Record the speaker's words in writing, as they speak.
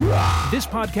This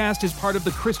podcast is part of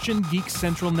the Christian Geek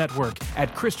Central Network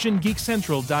at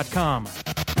ChristianGeekCentral.com.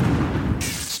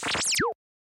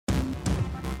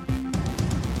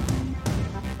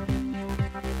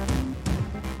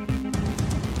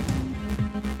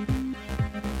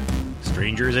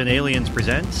 Strangers and Aliens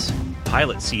presents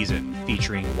Pilot Season,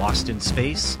 featuring Lost in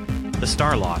Space, The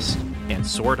Star Lost, and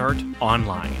Sword Art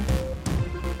Online.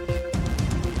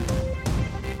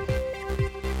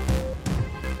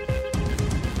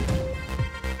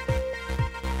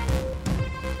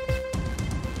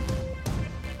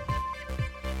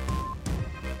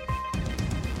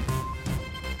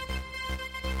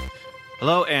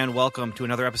 Hello and welcome to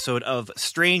another episode of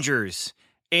Strangers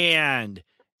and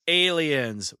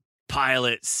Aliens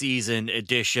Pilot Season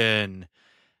Edition.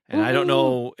 And I don't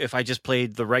know if I just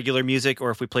played the regular music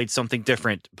or if we played something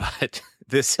different, but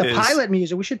this the is... pilot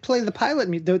music. We should play the pilot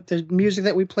the music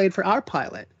that we played for our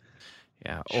pilot.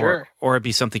 Yeah, Sure. Or it'd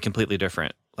be something completely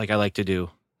different, like I like to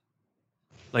do.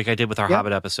 Like I did with our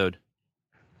Hobbit episode.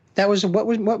 That was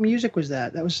what music was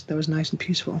that? That was nice and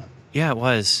peaceful. Yeah, it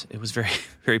was. It was very,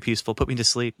 very peaceful. Put me to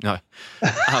sleep. No.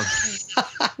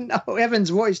 No, Evan's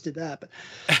voice did that. But...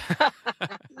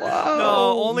 Whoa,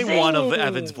 no, only one of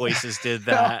Evan's voices did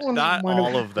that. Not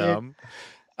all of them.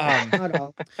 Not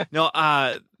all. No,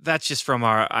 that's just from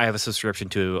I have a subscription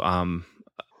to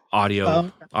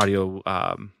audio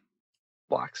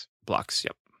Blocks.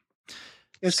 Yep.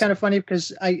 It was kind of funny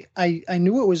because I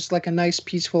knew it was like a nice,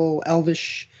 peaceful,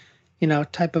 elvish,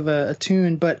 type of a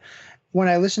tune, but when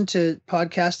I listen to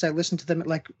podcasts, I listen to them at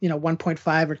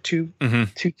 1.5 or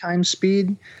 2 times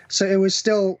speed. So it was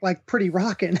still like pretty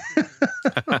rocking.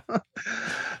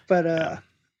 but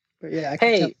yeah.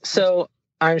 Hey, so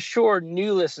I'm sure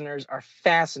new listeners are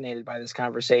fascinated by this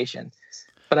conversation,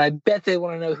 but I bet they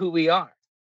want to know who we are.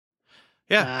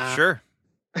 Yeah, sure.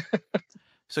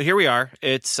 So here we are.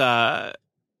 It's we're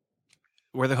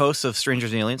the hosts of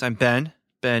Strangers and Aliens. I'm Ben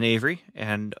Avery,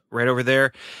 and right over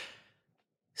there,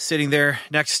 sitting there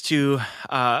next to,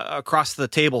 across the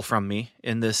table from me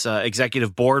in this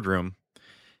executive boardroom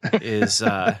is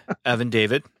Evan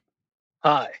David.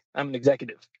 Hi, I'm an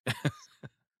executive.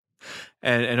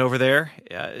 And over there,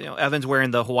 Evan's wearing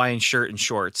the Hawaiian shirt and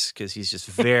shorts because he's just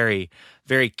very,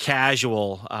 very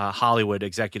casual Hollywood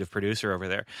executive producer over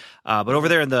there. But over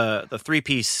there in the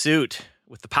three-piece suit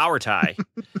with the power tie,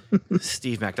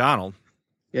 Steve MacDonald.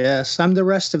 Yes, I'm the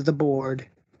rest of the board.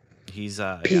 He's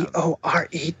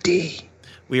PORED.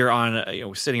 We are on,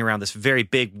 we're sitting around this very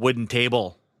big wooden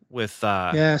table with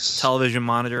television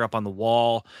monitor up on the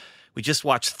wall. We just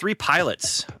watched 3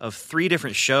 pilots of 3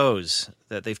 different shows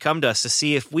that they've come to us to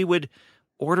see if we would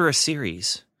order a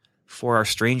series for our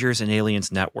Strangers and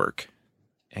Aliens network.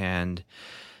 And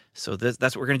so that's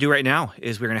what we're going to do right now,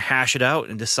 is we're going to hash it out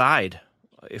and decide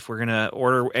if we're going to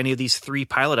order any of these 3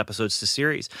 pilot episodes to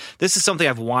series. This is something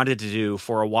I've wanted to do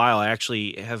for a while. I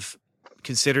actually have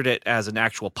considered it as an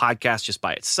actual podcast just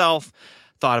by itself.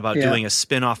 Thought about doing a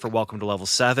spin-off for Welcome to Level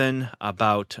 7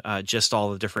 about just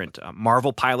all the different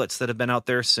Marvel pilots that have been out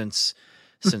there since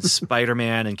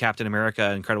Spider-Man and Captain America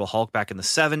and Incredible Hulk back in the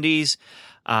 70s.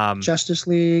 Justice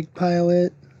League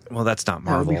pilot. Well, that's not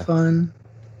Marvel. That would be fun.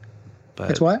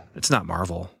 But it's what? It's not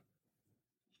Marvel.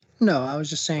 No, I was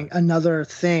just saying another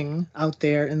thing out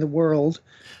there in the world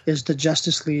is the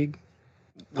Justice League.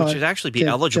 Which would actually be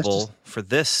eligible for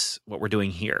this, what we're doing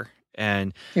here.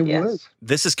 And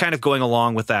this is kind of going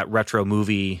along with that retro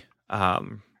movie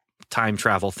time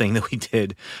travel thing that we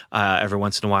did every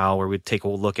once in a while, where we'd take a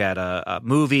look at a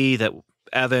movie that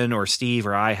Evan or Steve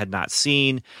or I had not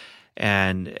seen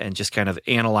and just kind of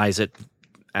analyze it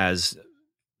as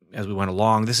we went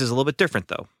along. This is a little bit different,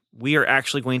 though. We are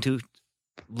actually going to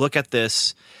look at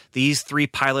these 3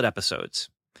 pilot episodes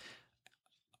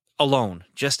alone,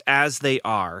 just as they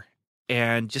are,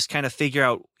 and just kind of figure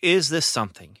out, is this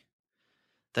something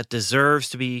that deserves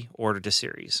to be ordered to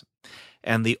series?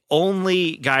 And the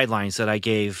only guidelines that I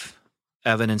gave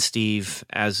Evan and Steve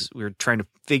as we were trying to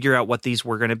figure out what these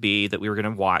were going to be that we were going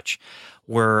to watch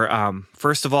were,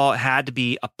 first of all, it had to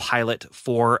be a pilot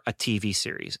for a TV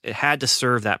series. It had to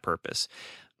serve that purpose,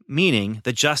 meaning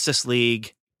the Justice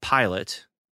League pilot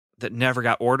that never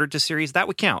got ordered to series, that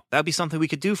would count. That would be something we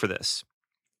could do for this.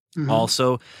 Mm-hmm.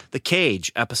 Also, the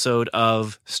Cage episode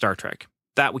of Star Trek,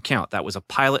 that would count. That was a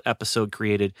pilot episode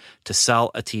created to sell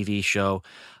a TV show.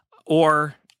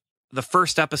 Or the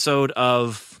first episode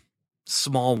of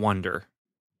Small Wonder,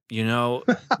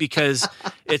 because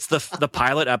it's the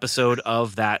pilot episode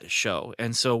of that show.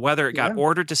 And so whether it got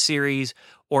ordered to series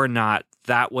or not,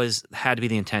 that had to be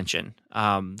the intention.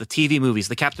 The TV movies,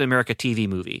 the Captain America TV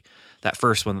movie, that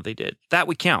first one that they did, that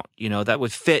would count. That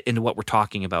would fit into what we're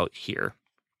talking about here.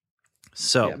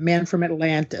 So, Man from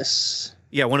Atlantis.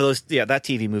 Yeah, one of those. Yeah, that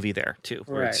TV movie there too,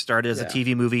 where it started as a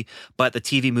TV movie, but the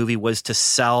TV movie was to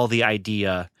sell the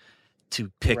idea to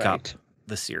pick up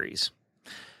the series.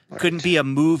 Couldn't be a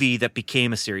movie that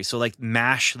became a series. So like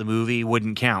MASH, the movie,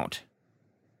 wouldn't count.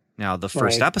 Now the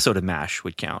first episode of MASH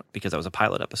would count because that was a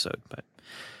pilot episode. But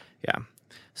yeah,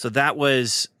 so that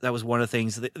was one of the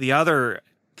things. The other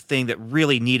thing that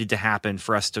really needed to happen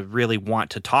for us to really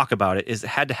want to talk about it is it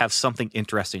had to have something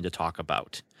interesting to talk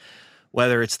about.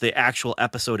 Whether it's the actual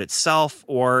episode itself,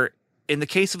 or in the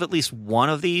case of at least one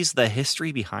of these, the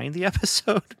history behind the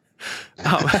episode.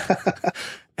 But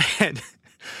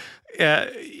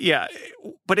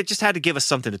it just had to give us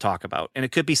something to talk about. And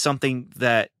it could be something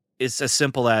that is as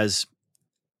simple as,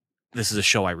 this is a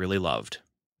show I really loved,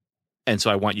 and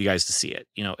so I want you guys to see it,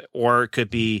 or it could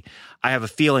be, I have a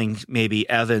feeling maybe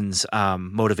Evan's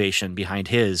motivation behind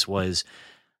his was,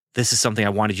 this is something I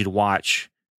wanted you to watch,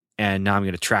 and now I'm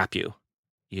going to trap you.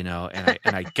 And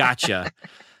I gotcha,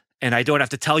 and I don't have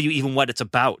to tell you even what it's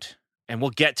about, and we'll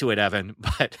get to it, Evan.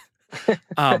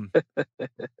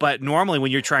 But normally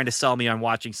when you're trying to sell me on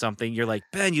watching something, you're like,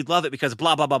 Ben, you'd love it because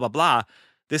blah blah blah blah blah.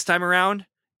 This time around,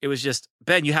 it was just,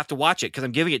 Ben, you have to watch it because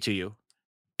I'm giving it to you,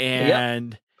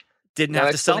 and didn't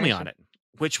have to sell me on it,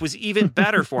 which was even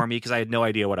better for me because I had no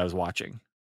idea what I was watching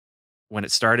when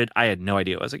it started. I had no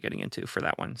idea what I was getting into for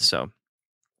that one. So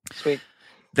sweet.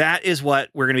 That is what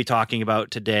we're going to be talking about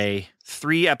today.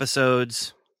 3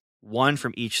 episodes, 1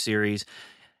 from each series.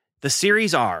 The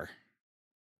series are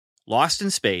Lost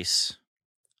in Space,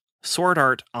 Sword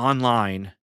Art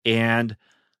Online, and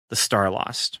The Star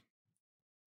Lost.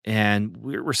 And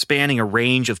we're spanning a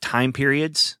range of time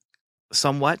periods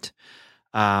somewhat.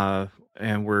 And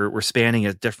we're spanning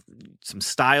some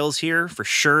styles here for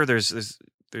sure. There's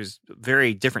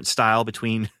very different style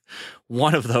between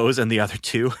one of those and the other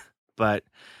two. But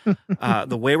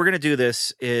the way we're going to do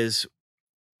this is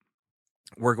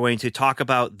we're going to talk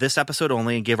about this episode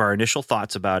only and give our initial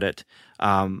thoughts about it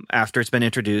after it's been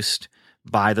introduced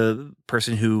by the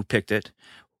person who picked it.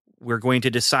 We're going to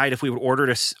decide if we would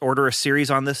order a series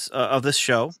on this of this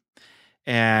show,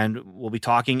 and we'll be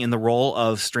talking in the role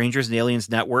of Strangers and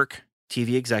Aliens Network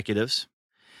TV executives.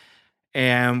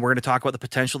 And we're going to talk about the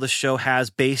potential this show has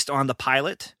based on the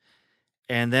pilot.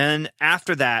 And then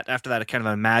after that, a kind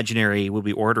of imaginary, would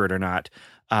we order it or not?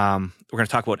 We're going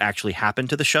to talk about what actually happened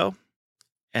to the show.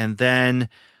 And then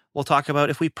we'll talk about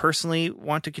if we personally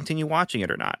want to continue watching it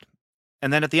or not.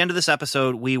 And then at the end of this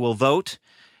episode, we will vote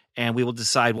and we will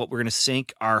decide what we're going to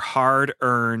sink our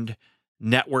hard-earned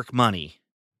network money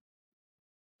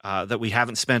that we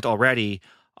haven't spent already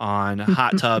on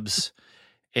hot tubs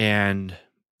and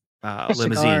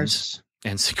limousines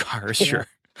and cigars. Sure.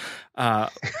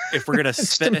 If we're going to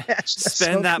spend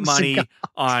that money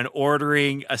on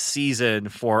ordering a season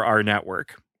for our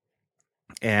network.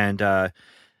 And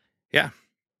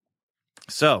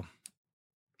so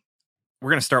we're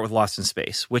going to start with Lost in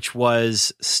Space, which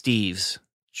was Steve's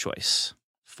choice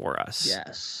for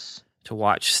us to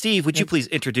watch. Steve, would you please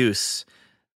introduce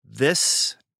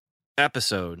this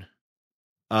episode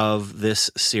of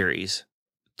this series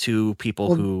to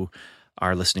people who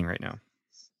are listening right now?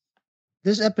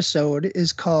 This episode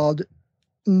is called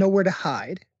Nowhere to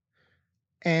Hide.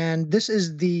 And this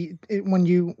is when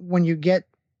you get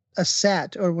a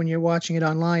set or when you're watching it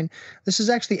online, this is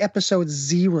actually episode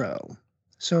 0.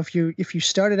 So if you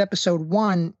start at episode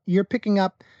 1, you're picking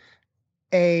up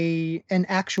an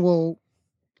actual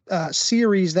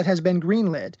series that has been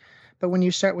greenlit. But when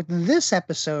you start with this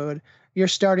episode, you're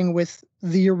starting with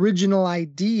the original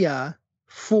idea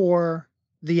for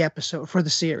the episode, for the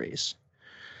series.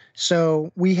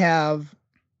 So we have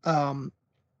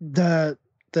the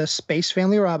Space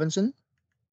Family Robinson,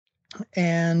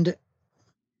 and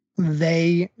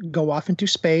they go off into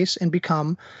space and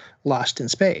become lost in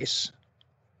space.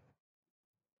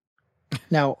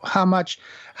 Now, how much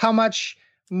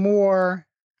more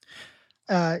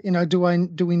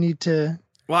do we need to?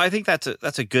 Well, I think that's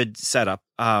a good setup.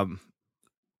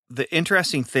 The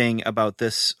interesting thing about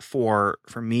this for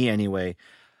me anyway,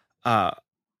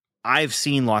 I've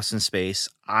seen Lost in Space.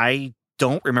 I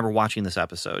don't remember watching this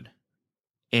episode.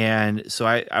 And so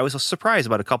I was surprised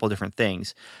about a couple of different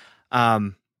things.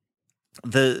 But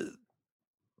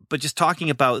just talking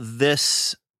about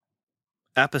this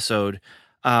episode,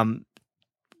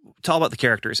 it's all about the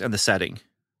characters and the setting.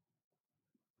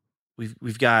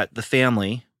 We've got the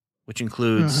family, which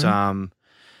includes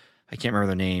I can't remember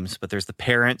their names, but there's the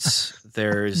parents.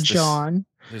 There's John.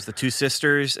 There's the two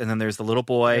sisters, and then there's the little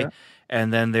boy,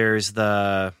 and then there's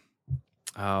the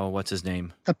what's his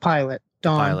name? The pilot,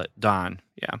 Don. The pilot, Don.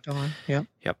 Yeah. Don. Yep.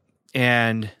 Yep.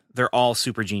 And they're all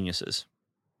super geniuses.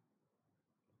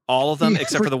 All of them,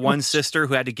 except for the one sister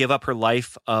who had to give up her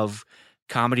life of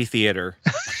comedy theater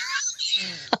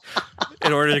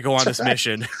in order to go on this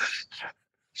mission.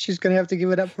 She's going to have to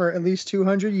give it up for at least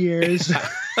 200 years.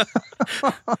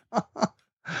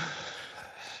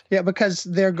 Yeah, because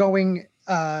they're going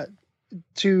to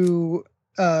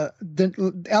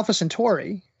the Alpha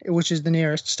Centauri, which is the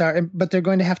nearest star, but they're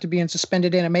going to have to be in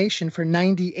suspended animation for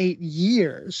 98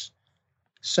 years.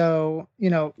 So,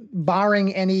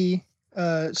 barring any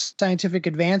scientific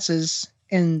advances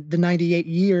in the 98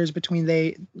 years between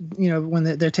when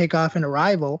their takeoff and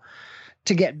arrival,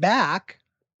 to get back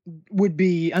would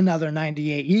be another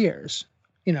 98 years,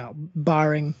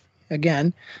 barring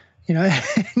again,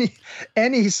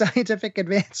 any scientific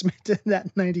advancement in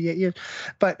that 98 years.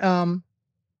 But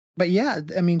yeah,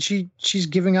 I mean, she's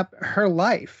giving up her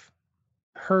life,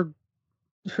 of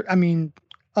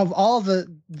all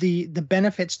the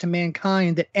benefits to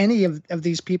mankind that any of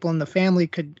these people in the family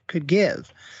could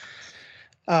give,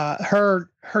 her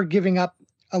giving up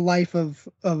a life of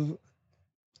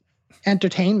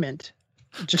entertainment,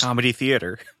 just comedy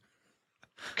theater.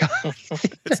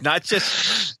 It's not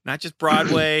just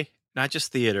Broadway, not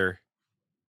just theater.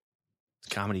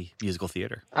 It's comedy, musical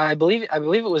theater. I believe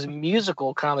it was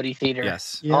musical comedy theater.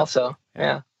 Yes. Also,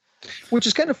 yeah. Which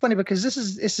is kind of funny because this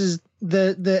is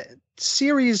the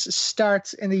series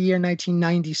starts in the year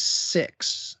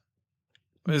 1996.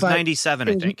 It was 97,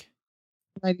 I think.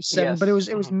 97, yes. But it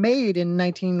was made in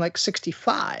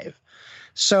 1965.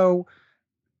 So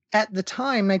at the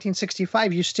time,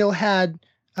 1965, you still had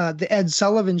the Ed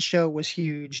Sullivan Show was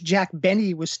huge. Jack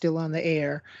Benny was still on the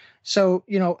air. So,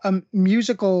 a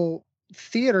musical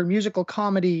theater, musical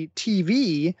comedy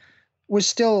TV was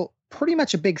still pretty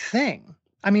much a big thing.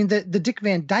 I mean, the Dick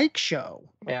Van Dyke Show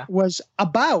was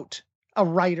about a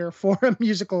writer for a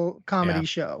musical comedy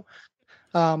show.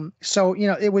 So,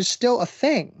 it was still a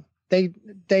thing. They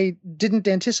didn't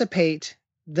anticipate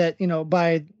that,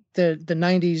 by the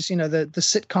 90s, the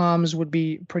sitcoms would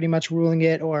be pretty much ruling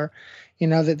it, or,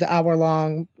 the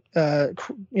hour-long,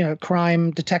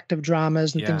 crime detective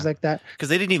dramas and things like that. Because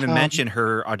they didn't even mention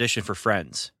her audition for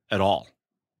Friends at all.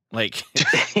 Like,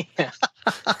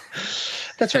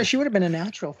 that's right. She would have been a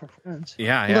natural for Friends.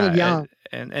 Yeah, a little young.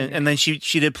 And then she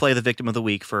did play the victim of the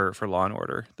week for Law and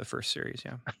Order, the first series.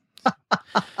 Yeah.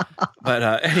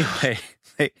 But anyway,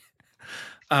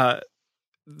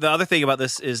 the other thing about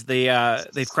this is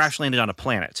they've crash landed on a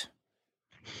planet.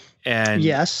 And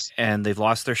and they've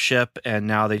lost their ship, and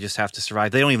now they just have to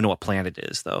survive. They don't even know what planet it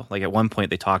is, though. Like at one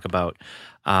point, they talk about,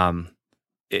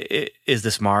 is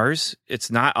this Mars?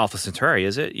 It's not Alpha Centauri,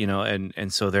 is it?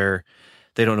 And so they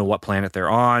don't know what planet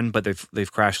they're on, but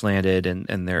they've crash landed,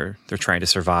 and they're trying to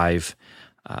survive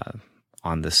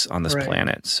on this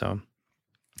planet. So,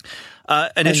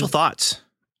 initial thoughts,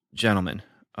 gentlemen,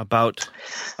 about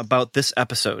this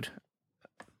episode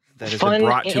that has been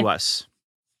brought to us.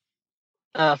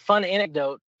 Fun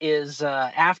anecdote is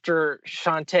after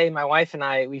Shantae, my wife,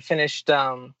 and we finished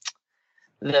the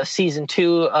season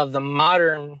 2 of the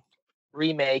modern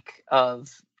remake of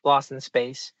Lost in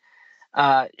Space.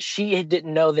 She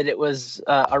didn't know that it was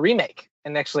a remake,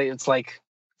 and actually it's like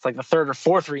the 3rd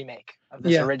or 4th remake of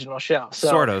this original show. So,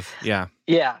 sort of, yeah.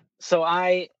 Yeah. So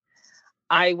I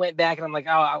went back and I'm like,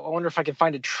 I wonder if I can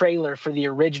find a trailer for the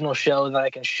original show that I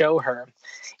can show her.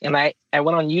 And I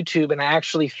went on YouTube and I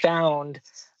actually found,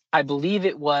 I believe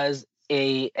it was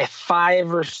a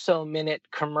 5 or so minute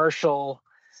commercial,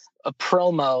 a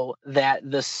promo that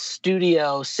the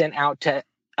studio sent out to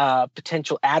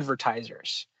potential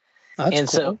advertisers. That's and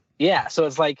cool. So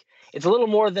it's like, it's a little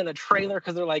more than a trailer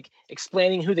because they're like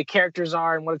explaining who the characters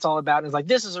are and what it's all about. And it's like,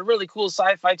 this is a really cool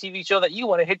sci-fi TV show that you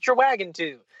want to hitch your wagon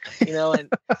to,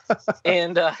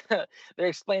 and they're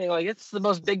explaining like, it's the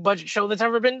most big budget show that's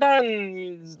ever been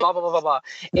done, blah, blah, blah, blah, blah.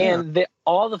 Yeah. And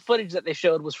all the footage that they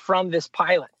showed was from this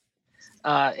pilot.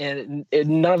 And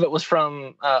none of it was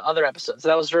from other episodes. So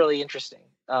that was really interesting.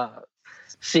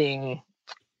 Seeing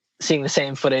the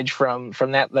same footage from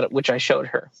that which I showed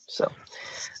her. So,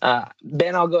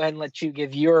 Ben, I'll go ahead and let you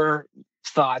give your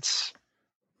thoughts,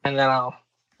 and then I'll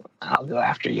go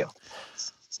after you.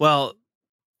 Well,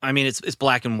 I mean, it's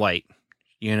black and white.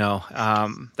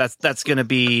 That's gonna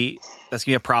be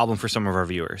a problem for some of our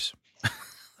viewers.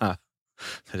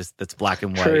 That's black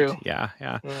and white. True. Yeah.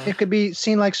 It could be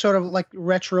seen like sort of like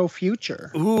retro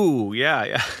future. Ooh,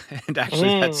 yeah. And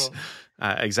actually,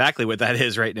 exactly what that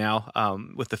is right now,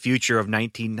 with the future of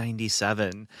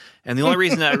 1997. And the only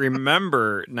reason I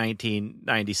remember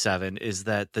 1997 is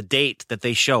that the date that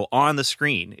they show on the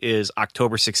screen is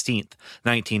October 16th,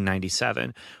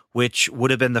 1997, which would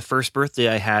have been the first birthday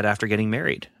I had after getting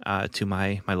married to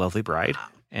my lovely bride.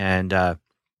 And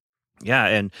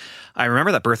and I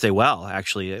remember that birthday well,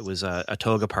 actually. It was a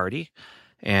toga party.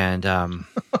 And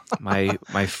my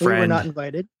friend... We were not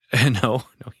invited. No,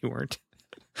 you weren't.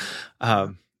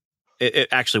 It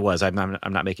actually was. I'm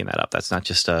not making that up. That's not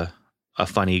just a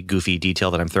funny, goofy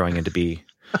detail that I'm throwing in to be.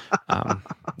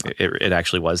 It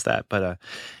actually was that. But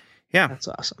yeah, that's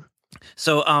awesome.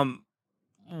 So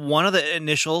one of the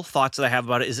initial thoughts that I have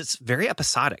about it is it's very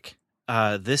episodic.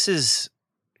 This is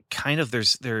kind of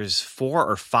there's 4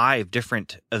 or 5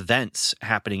 different events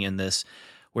happening in this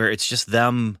where it's just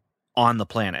them on the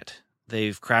planet.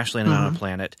 They've crash landed on a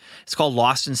planet. It's called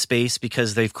Lost in Space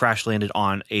because they've crash landed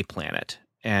on a planet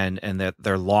and that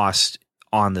they're lost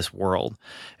on this world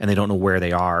and they don't know where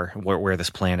they are, where this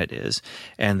planet is.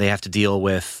 And they have to deal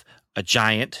with a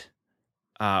giant,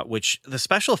 which the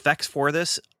special effects for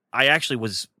this, I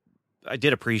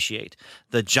did appreciate.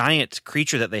 The giant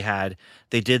creature that they had,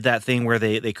 they did that thing where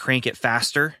they crank it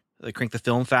faster. They crank the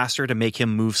film faster to make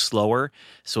him move slower.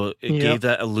 So it gave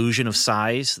that illusion of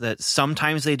size that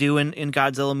sometimes they do in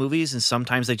Godzilla movies and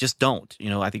sometimes they just don't.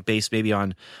 I think based maybe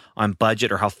on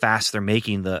budget or how fast they're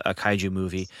making a kaiju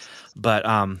movie. But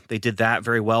they did that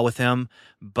very well with him.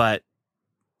 But,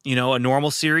 a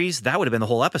normal series, that would have been the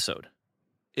whole episode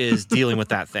is dealing with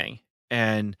that thing.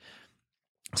 And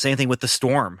same thing with the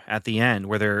storm at the end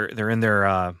where they're in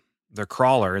their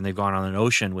crawler and they've gone on an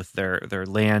ocean with their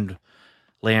land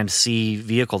sea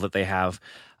vehicle that they have.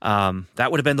 That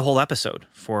would have been the whole episode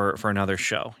for another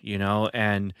show,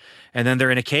 and then they're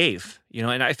in a cave,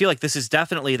 and I feel like this is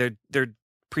definitely they're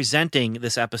presenting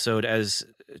this episode as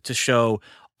to show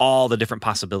all the different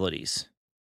possibilities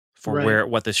for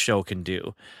what this show can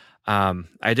do.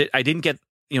 I didn't get,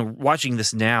 watching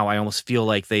this now, I almost feel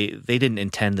like they didn't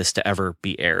intend this to ever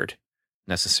be aired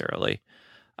necessarily.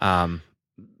 But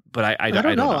I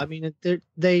don't know. I mean,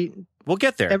 they we'll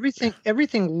get there.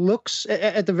 Everything looks,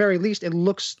 at the very least,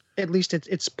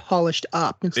 it's polished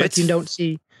up. It's like you don't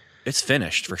see. It's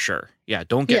finished for sure. Yeah,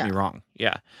 don't get me wrong.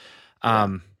 Yeah.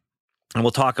 And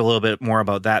we'll talk a little bit more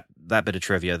about that bit of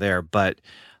trivia there. But,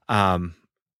 the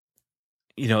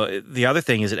other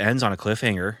thing is it ends on a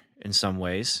cliffhanger in some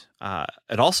ways.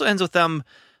 It also ends with them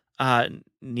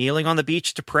kneeling on the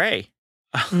beach to pray.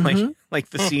 like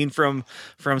the scene from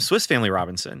Swiss Family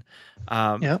Robinson.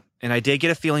 And I did get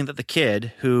a feeling that the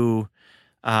kid who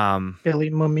Billy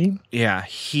Mummy. Yeah,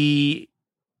 he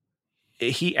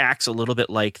acts a little bit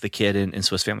like the kid in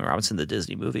Swiss Family Robinson, the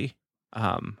Disney movie.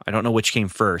 I don't know which came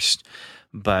first,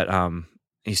 but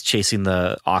he's chasing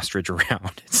the ostrich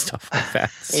around and stuff like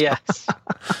that. So, yes.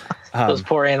 Those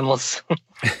poor animals.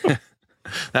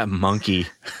 That monkey.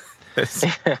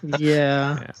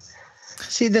 Yeah.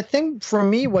 See, the thing for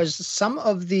me was some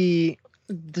of the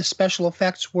special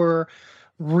effects were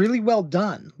really well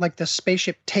done, like the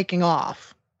spaceship taking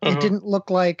off. It didn't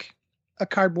look like a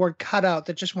cardboard cutout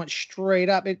that just went straight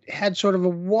up. It had sort of a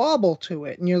wobble to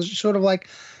it. And you're sort of like,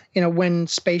 when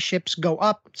spaceships go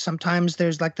up, sometimes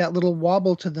there's like that little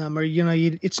wobble to them, or,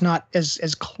 it's not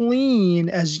as clean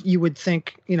as you would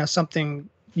think, something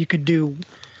you could do,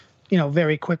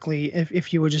 very quickly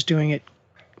if you were just doing it.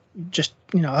 Just,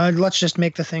 let's just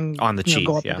make the thing on the cheap,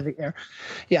 go up into the air.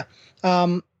 Yeah.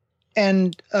 There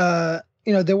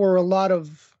were a lot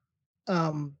of,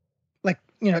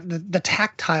 the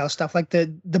tactile stuff, like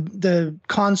the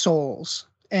consoles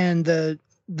and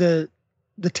the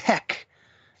tech,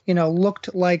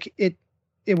 looked like it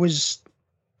was,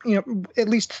 at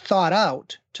least thought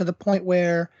out to the point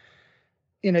where,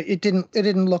 it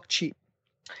didn't look cheap.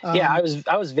 I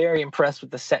was very impressed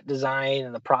with the set design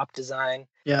and the prop design.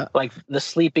 Yeah. Like the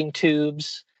sleeping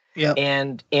tubes. Yeah.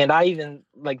 And I even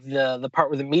like the part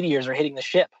where the meteors are hitting the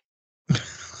ship.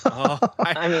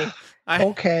 I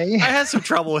had some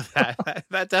trouble with that.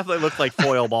 That definitely looked like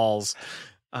foil balls.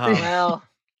 Well,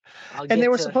 and they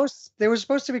were supposed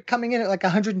to be coming in at like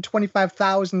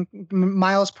 125,000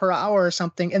 miles per hour or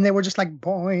something, and they were just like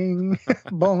boing,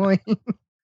 boing.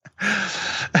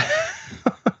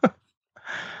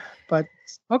 But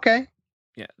okay.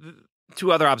 Yeah.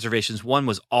 2 other observations. One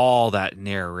was all that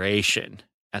narration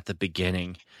at the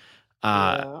beginning.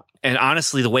 And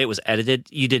honestly, the way it was edited,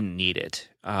 you didn't need it.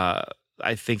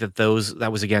 I think that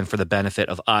was again for the benefit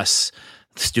of us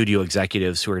studio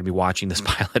executives who are going to be watching this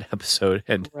pilot episode,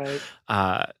 and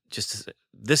just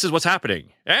this is what's happening,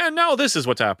 and now this is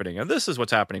what's happening, and this is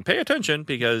what's happening. Pay attention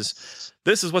because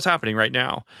this is what's happening right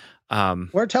now.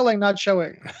 We're telling, not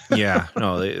showing. Yeah,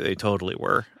 no, they totally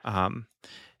were. And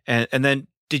then,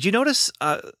 did you notice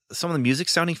some of the music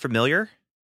sounding familiar?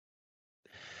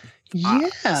 Yeah,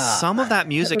 some of that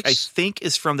music I think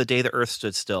is from The Day the Earth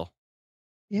Stood Still.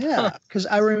 Yeah, because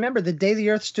I remember The Day the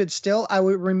Earth Stood Still. I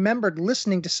remembered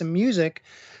listening to some music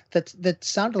that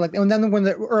sounded like, and then when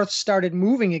the Earth started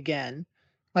moving again,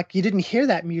 like you didn't hear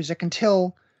that music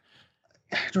until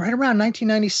right around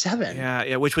 1997.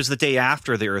 Yeah, which was the day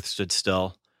after the Earth stood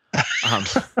still.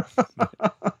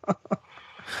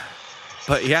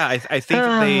 But yeah, I think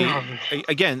they,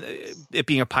 again, it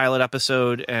being a pilot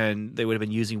episode, and they would have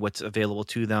been using what's available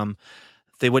to them.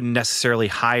 They wouldn't necessarily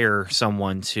hire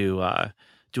someone to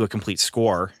do a complete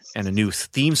score and a new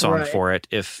theme song for it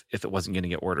if it wasn't going to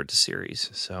get ordered to series.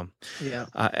 So yeah,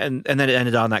 and then it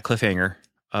ended on that cliffhanger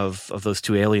of those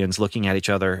two aliens looking at each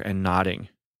other and nodding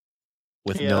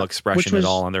with no expression at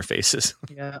all on their faces.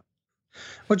 Yeah,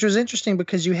 which was interesting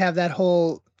because you have that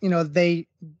whole,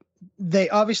 they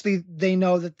obviously they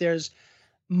know that there's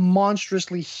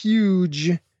monstrously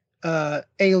huge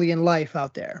alien life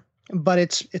out there, but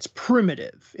it's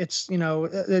primitive. It's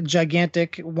a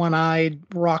gigantic, one-eyed,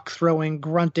 rock-throwing,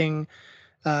 grunting.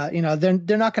 They're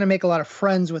not going to make a lot of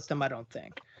friends with them, I don't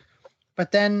think.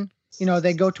 But then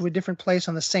they go to a different place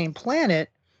on the same planet,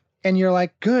 and you're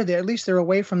like, good, at least they're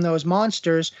away from those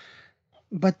monsters.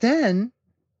 But then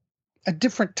a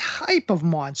different type of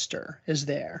monster is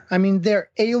there. I mean, they're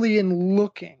alien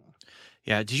looking.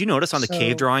 Yeah. Did you notice on the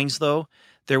cave drawings, though,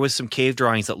 there was some cave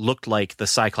drawings that looked like the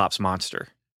Cyclops monster?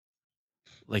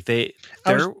 Like I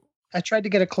tried to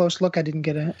get a close look. I didn't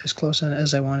get as close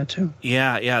as I wanted to.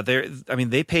 Yeah.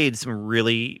 They paid some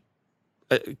really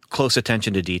close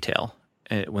attention to detail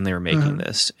when they were making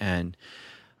this. And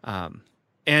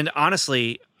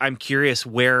honestly, I'm curious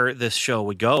where this show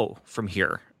would go from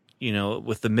here.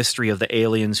 With the mystery of the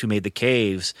aliens who made the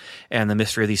caves and the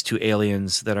mystery of these two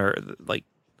aliens that are like,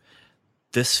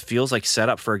 this feels like set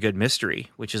up for a good mystery,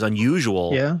 which is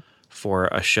unusual for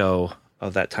a show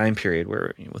of that time period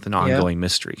where with an ongoing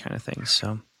mystery kind of thing.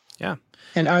 So, yeah.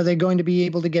 And are they going to be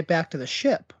able to get back to the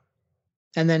ship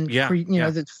and then,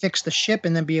 fix the ship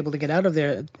and then be able to get out of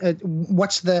there?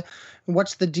 What's the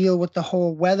deal with the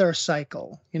whole weather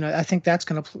cycle? I think that's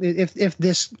going to, if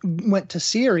this went to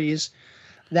series,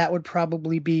 that would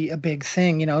probably be a big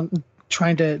thing,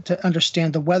 trying to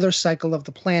understand the weather cycle of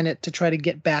the planet to try to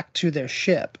get back to their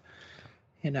ship,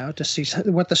 to see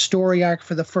what the story arc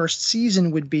for the first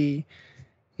season would be.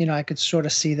 I could sort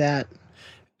of see that.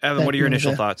 Evan, what are your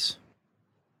initial thoughts?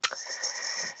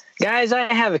 Guys,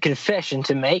 I have a confession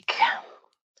to make.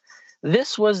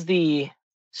 This was the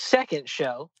second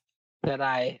show that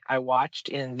I watched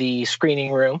in the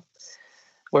screening room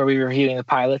where we were reviewing the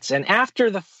pilots. And after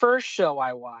the first show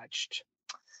I watched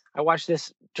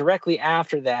this directly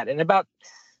after that. And about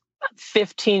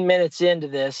 15 minutes into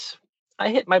this, I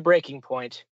hit my breaking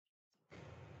point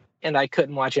and I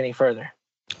couldn't watch any further.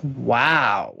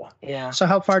 Wow. Yeah. So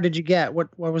how far did you get? What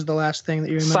was the last thing that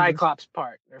you remember? Cyclops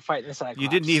part. They're fighting the Cyclops. You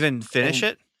didn't even finish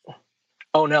it?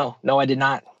 Oh, no. No, I did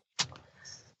not.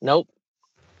 Nope.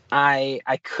 I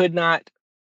could not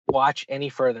watch any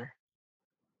further.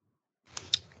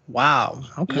 Wow.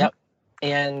 Okay. Yep.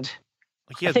 And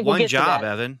you had one job,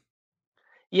 Evan.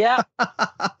 Yeah.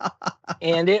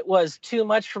 And it was too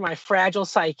much for my fragile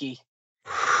psyche.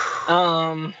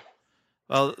 Well,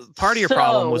 part of your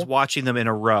problem was watching them in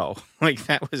a row. Like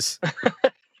that was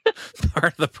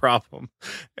part of the problem.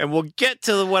 And we'll get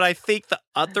to what I think the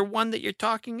other one that you're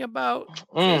talking about.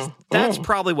 That's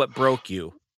probably what broke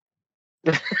you.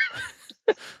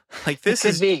 Like this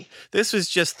was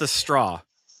just the straw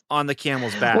on the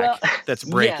camel's back that's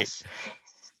breaking. Yes.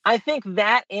 I think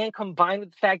that, and combined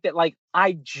with the fact that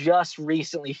I just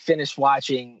recently finished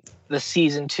watching the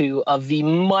season 2 of the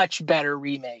much better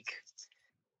remake,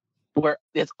 where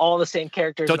it's all the same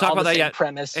characters. Don't talk about that yet.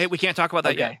 Premise. Hey, we can't talk about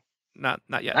that yet. Not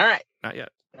yet. All right. Not yet.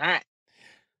 All right.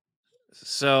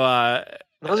 So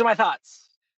those are my thoughts.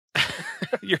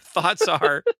 Your thoughts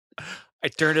are, I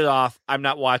turned it off. I'm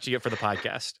not watching it for the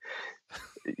podcast.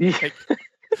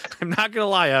 I'm not gonna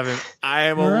lie, Evan. I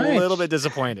am a little bit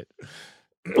disappointed.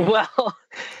 Well,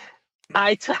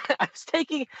 I took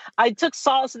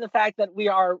solace in the fact that we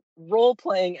are role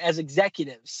playing as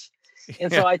executives.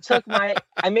 And so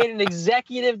I made an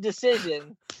executive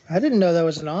decision. I didn't know that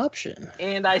was an option.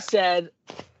 And I said,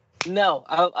 no,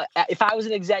 if I was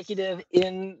an executive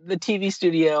in the TV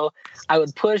studio, I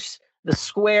would push the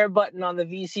square button on the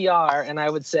VCR, and I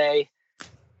would say,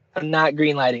 I'm not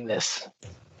greenlighting this.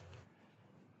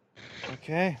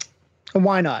 Okay.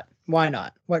 Why not? Why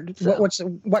not? What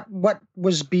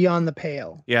was beyond the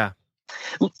pale? Yeah.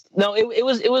 No, it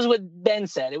was what Ben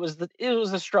said. It was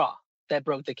the straw that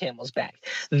broke the camel's back.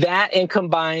 That, and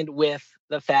combined with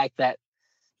the fact that,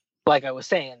 like I was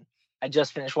saying, I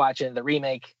just finished watching the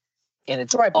remake, and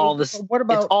it's all this. What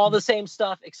about? It's all the same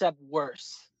stuff except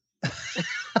worse.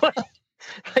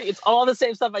 It's all the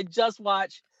same stuff I just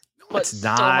watched, but it's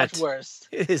not. So much worse.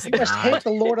 It is you must hate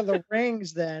the Lord of the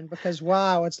Rings then, because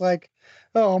wow, it's like,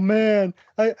 oh man,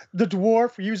 the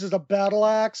dwarf uses a battle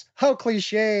axe. How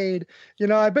cliched.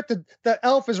 I bet the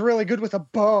elf is really good with a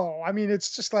bow. I mean,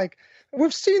 it's just like,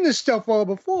 we've seen this stuff all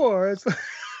before. It's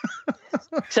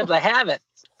except I haven't.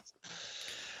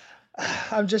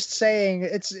 I'm just saying,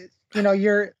 it's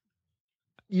you're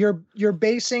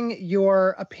basing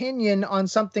your opinion on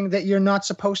something that you're not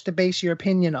supposed to base your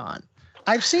opinion on.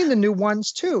 I've seen the new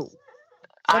ones too.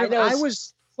 But if I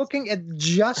was looking at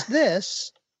just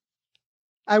this,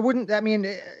 I wouldn't. I mean,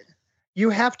 you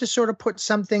have to sort of put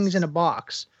some things in a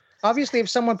box. Obviously, if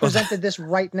someone presented this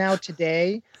right now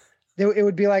today, it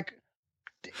would be like,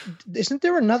 isn't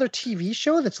there another TV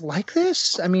show that's like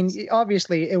this? I mean,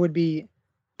 obviously, it would be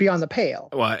beyond the pale.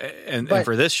 Well, and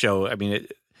for this show, I mean,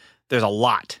 there's a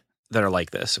lot that are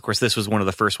like this. Of course, this was one of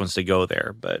the first ones to go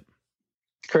there, but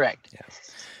correct.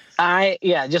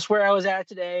 Yeah. Just where I was at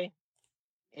today,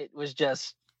 it was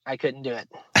just, I couldn't do it.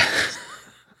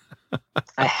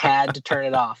 I had to turn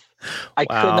it off. I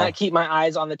could not keep my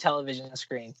eyes on the television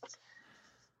screen.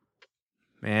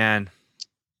 Man.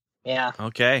 Yeah.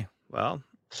 Okay. Well,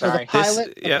 sorry. So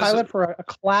the pilot for a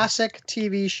classic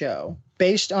TV show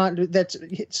based on that's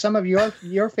some of your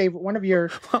favorite, one of your,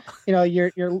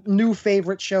 your new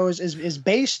favorite shows is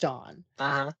based on.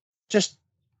 Just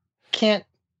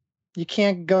you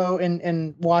can't go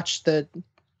and watch the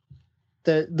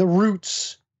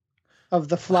roots of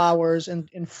the flowers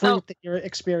and fruit that you're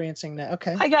experiencing now.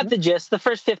 Okay. I got the gist. The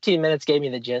first 15 minutes gave me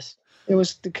the gist. It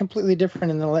was completely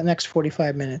different in the next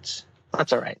 45 minutes.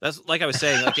 That's all right. That's like I was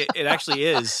saying, like it actually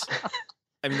is.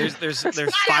 I mean, there's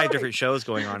 5 different shows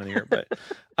going on in here, but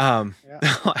I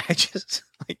just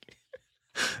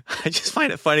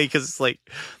find it funny because it's like,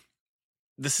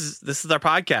 this is our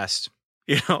podcast,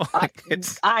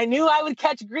 I knew I would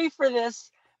catch grief for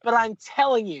this, but I'm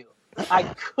telling you, I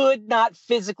could not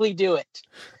physically do it.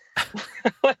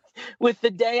 With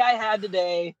the day I had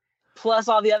today, plus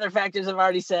all the other factors I've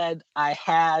already said, I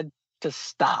had to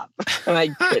stop, and I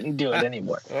couldn't do it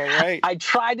anymore. All right. I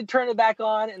tried to turn it back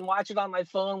on and watch it on my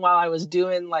phone while I was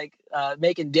doing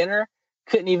making dinner.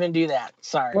 Couldn't even do that.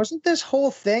 Sorry. Wasn't this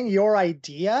whole thing your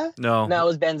idea? No, it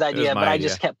was Ben's idea, but I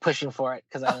just kept pushing for it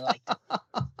because I liked it.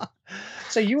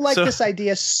 So you liked this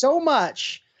idea so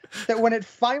much that when it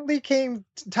finally came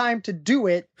time to do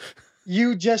it,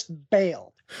 you just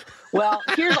bailed. Well,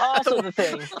 here's also the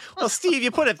thing. Well, Steve,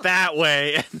 you put it that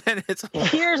way, and then it's...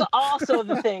 Here's also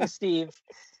the thing, Steve.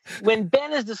 When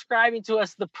Ben is describing to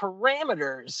us the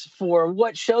parameters for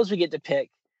what shows we get to pick,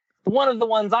 one of the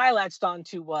ones I latched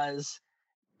onto was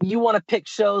you want to pick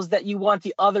shows that you want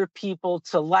the other people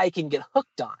to like and get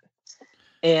hooked on.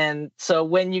 And so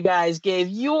when you guys gave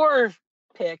your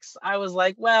picks, I was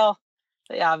like, well,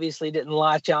 they obviously didn't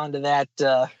latch onto that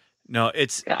no,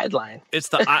 it's guideline. It's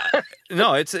the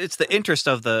it's the interest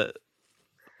of there's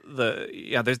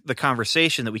the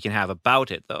conversation that we can have about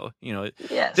it, though.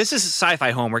 Yes. This is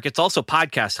sci-fi homework. It's also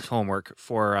podcast homework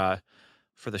for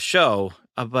the show.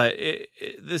 But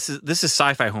this is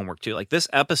sci-fi homework too. Like this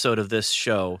episode of this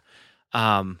show,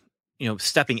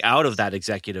 stepping out of that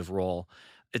executive role,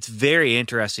 it's very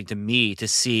interesting to me to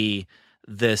see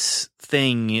this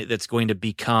thing that's going to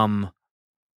become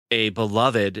a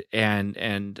beloved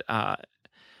and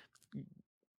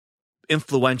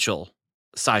influential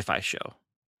sci-fi show.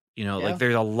 Like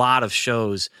there's a lot of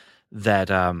shows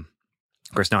that, of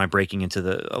course, now I'm breaking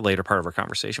into a later part of our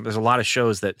conversation, but there's a lot of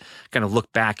shows that kind of look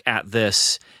back at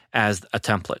this as a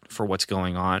template for what's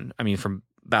going on. I mean, from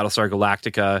Battlestar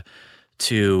Galactica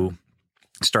to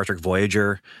Star Trek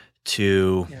Voyager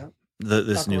to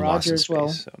this new Lost in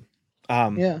Space. I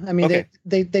mean,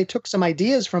 they took some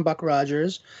ideas from Buck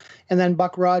Rogers, and then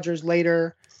Buck Rogers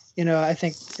later, I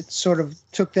think it sort of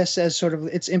took this as sort of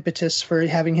its impetus for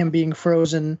having him being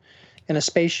frozen in a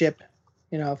spaceship,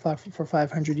 for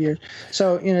 500 years.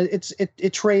 So,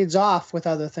 it trades off with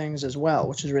other things as well,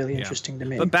 which is really interesting to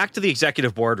me. But back to the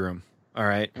executive boardroom, all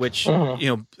right, which,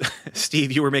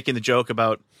 Steve, you were making the joke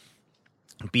about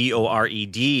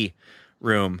BORED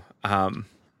room. I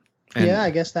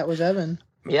guess that was Evan.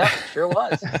 Yeah, sure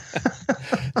was.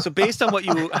 So based on what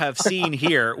you have seen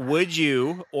here, would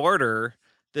you order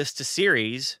this to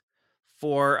series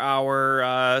for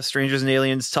our Strangers and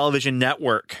Aliens television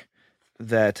network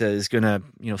that is going to,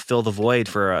 fill the void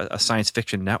for a science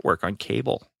fiction network on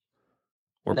cable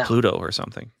or Pluto or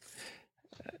something?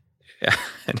 Yeah,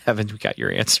 and haven't we got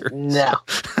your answer? No.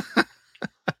 So.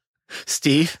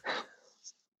 Steve?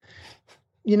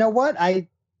 You know what? I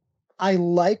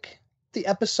like the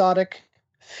episodic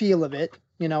feel of it.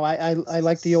 I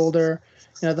like the older,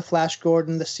 the Flash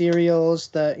Gordon, the serials,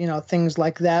 the things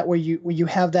like that, where you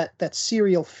have that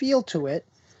serial feel to it.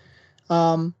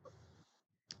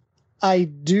 I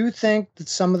do think that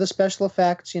some of the special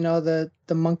effects, the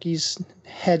monkey's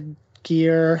head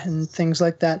gear and things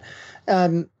like that,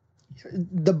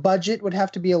 the budget would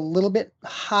have to be a little bit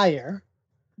higher,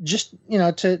 just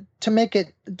to make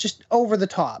it just over the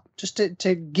top, just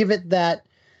to give it that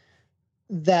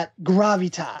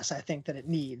gravitas I think that it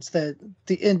needs, the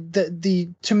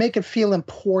to make it feel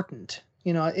important.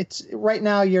 It's right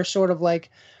now you're sort of like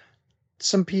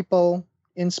some people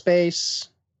in space,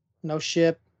 no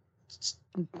ship, it's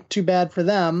too bad for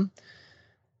them.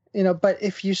 But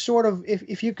if you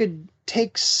if you could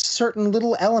take certain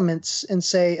little elements and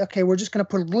say, okay, we're just going to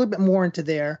put a little bit more into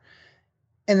there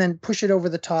and then push it over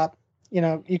the top,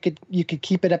 you could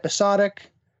keep it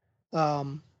episodic,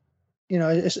 in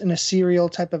a serial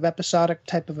type of episodic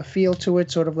type of a feel to it,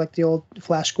 sort of like the old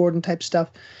Flash Gordon type stuff.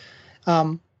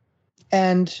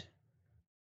 And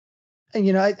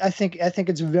I think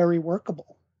it's very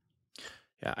workable.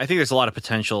 Yeah, I think there's a lot of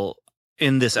potential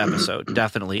in this episode,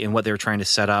 definitely, in what they were trying to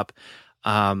set up.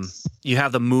 You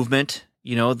have the movement,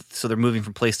 so they're moving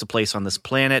from place to place on this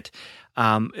planet.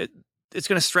 It's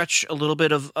going to stretch a little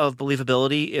bit of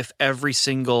believability if every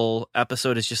single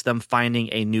episode is just them finding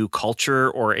a new culture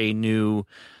or a new,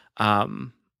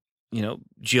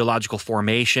 geological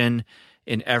formation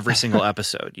in every single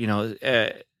episode,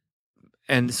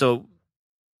 and so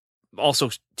also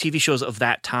TV shows of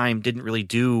that time didn't really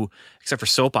do, except for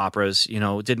soap operas,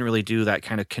 didn't really do that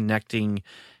kind of connecting,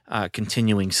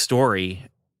 continuing story.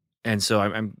 And so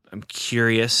I'm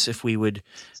curious if we would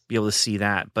be able to see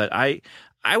that. But I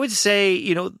would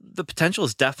say, the potential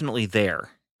is definitely there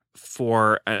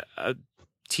for a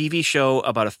TV show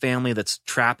about a family that's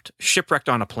shipwrecked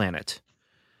on a planet,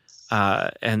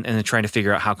 and then trying to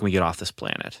figure out how can we get off this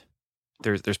planet.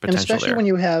 There's potential, and especially there. when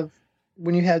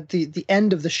you have the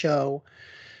end of the show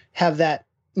have that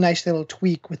nice little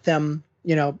tweak with them,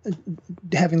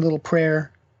 having a little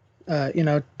prayer,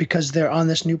 because they're on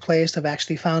this new place, they've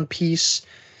actually found peace,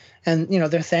 and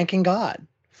they're thanking God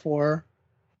for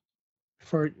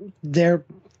their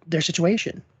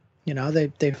situation.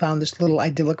 They found this little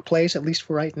idyllic place, at least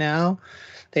for right now.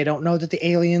 They don't know that the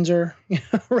aliens are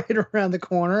right around the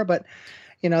corner, but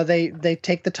they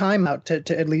take the time out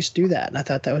to at least do that, and I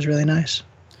thought that was really nice.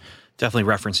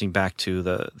 Definitely referencing back to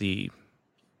the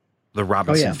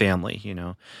Robinson family,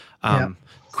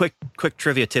 Quick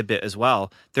trivia tidbit as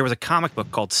well. There was a comic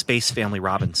book called Space Family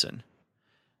Robinson.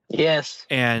 Yes.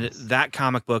 And that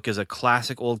comic book is a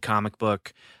classic old comic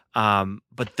book.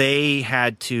 But they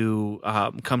had to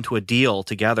come to a deal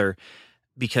together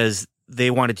because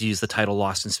they wanted to use the title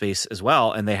Lost in Space as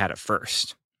well, and they had it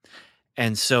first.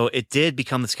 And so it did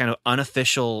become this kind of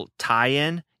unofficial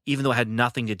tie-in, even though it had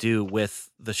nothing to do with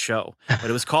the show. But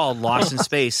it was called Lost in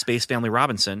Space, Space Family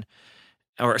Robinson,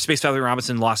 or Space Family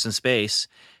Robinson, Lost in Space.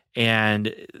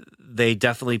 And they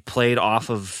definitely played off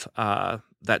of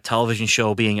that television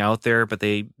show being out there, but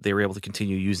they were able to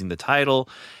continue using the title.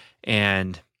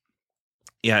 And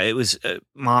yeah, it was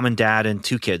mom and dad and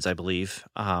two kids, I believe.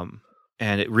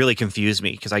 And it really confused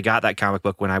me because I got that comic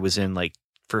book when I was in like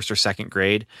first or second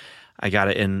grade. I got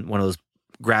it in one of those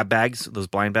grab bags, those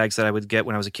blind bags that I would get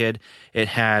when I was a kid. It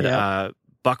had a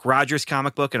Buck Rogers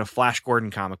comic book and a Flash Gordon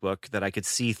comic book that I could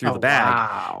see through the bag.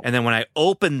 Wow. And then when I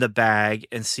opened the bag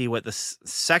and see what the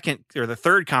second or the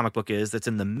third comic book is that's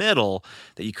in the middle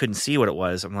that you couldn't see what it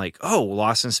was, I'm like, oh,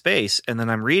 Lost in Space. And then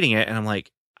I'm reading it and I'm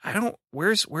like,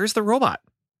 where's the robot?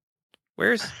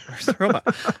 Where's the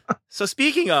robot? So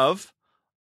speaking of,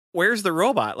 where's the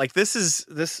robot? Like this,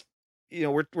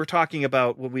 we're talking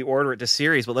about when we order it to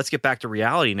series, but let's get back to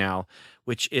reality now,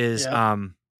 which is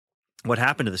what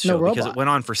happened to the show, because it went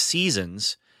on for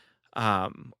seasons,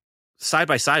 side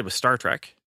by side with Star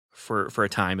Trek for a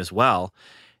time as well.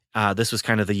 This was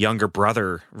kind of the younger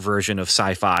brother version of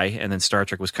sci-fi, and then Star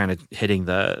Trek was kind of hitting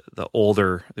the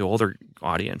older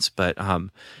audience. But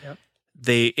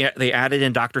they added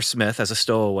in Dr. Smith as a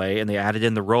stowaway, and they added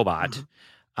in the robot.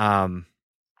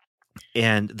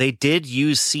 And they did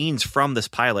use scenes from this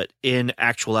pilot in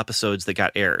actual episodes that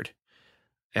got aired.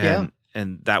 and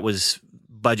that was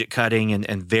budget cutting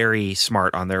and very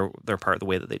smart on their part, the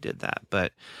way that they did that.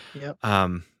 But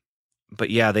but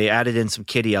yeah, they added in some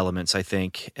kiddie elements, I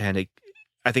think, and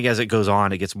I think as it goes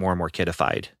on, it gets more and more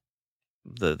kiddified.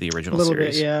 The original a little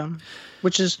series, bit, yeah,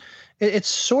 which is it's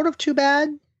sort of too bad,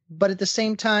 but at the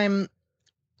same time,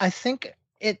 I think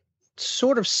it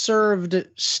sort of served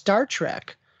Star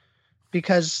Trek,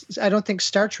 because I don't think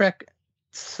Star Trek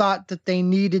thought that they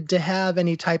needed to have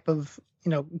any type of,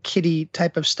 kiddie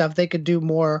type of stuff. They could do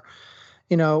more,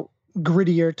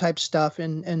 grittier type stuff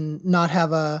and not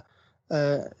have I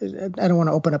don't want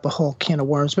to open up a whole can of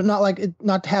worms, but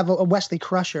not to have a Wesley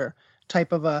Crusher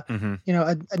type of an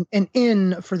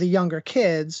in for the younger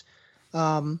kids,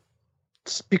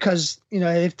 because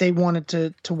if they wanted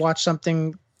to watch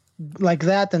something like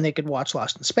that, then they could watch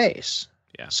Lost in Space.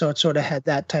 Yeah. So it sort of had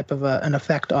that type of an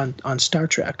effect on Star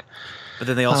Trek. But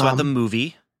then they also had the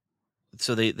movie.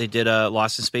 So they did a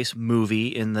Lost in Space movie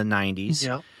in the 90s.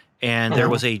 Yeah. And there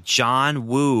was a John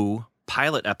Woo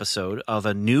pilot episode of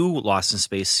a new Lost in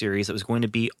Space series that was going to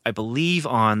be, I believe,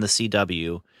 on the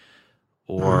CW,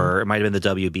 or it might have been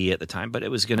the WB at the time, but it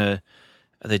was going to,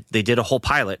 they did a whole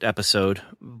pilot episode,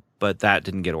 but that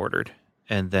didn't get ordered.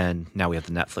 And then now we have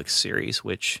the Netflix series,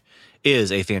 which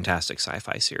is a fantastic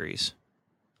sci-fi series.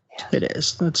 It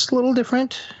is. It's a little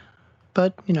different,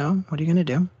 but what are you going to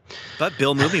do? But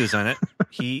Bill Mumy was on it.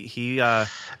 He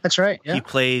That's right. Yeah. He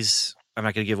plays, I'm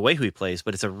not going to give away who he plays,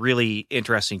 but it's a really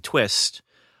interesting twist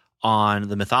on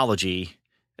the mythology,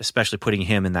 especially putting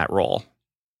him in that role.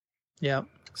 Yeah.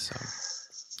 So,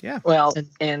 yeah. Well,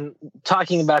 and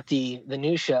talking about the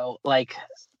new show, like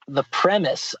the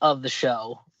premise of the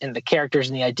show and the characters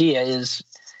and the idea is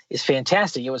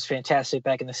fantastic. It was fantastic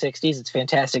back in the 60s. It's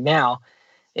fantastic now.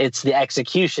 It's the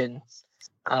execution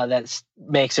that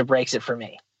makes or breaks it for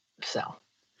me. So,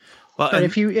 well, but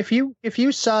if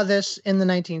you saw this in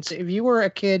the if you were a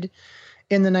kid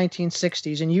in the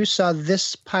 1960s and you saw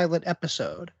this pilot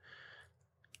episode,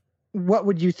 what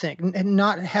would you think? And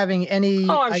not having any.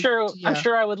 Oh, I'm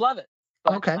sure I would love it.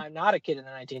 But okay. I'm not a kid in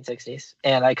the 1960s,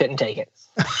 and I couldn't take it.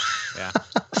 Yeah,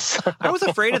 I was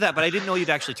afraid of that, but I didn't know you'd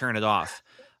actually turn it off.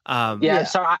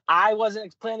 So I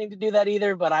wasn't planning to do that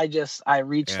either, but I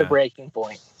reached the breaking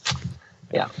point.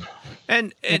 Yeah.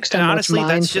 And honestly,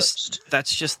 that's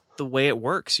just the way it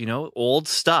works. Old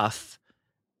stuff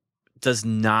does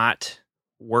not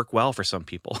work well for some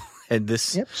people. And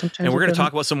and we're going to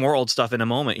talk about some more old stuff in a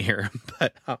moment here.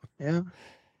 But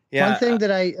yeah. One thing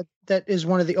that is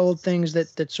one of the old things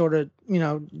that sort of,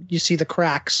 you see the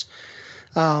cracks,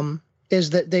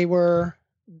 is that they were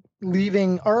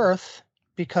leaving Earth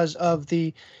because of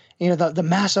the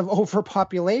massive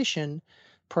overpopulation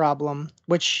problem,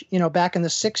 which, back in the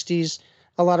 60s,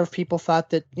 a lot of people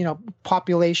thought that,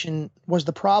 population was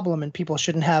the problem and people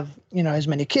shouldn't have, as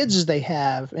many kids as they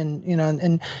have. And,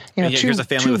 here's a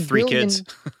family with 3 kids.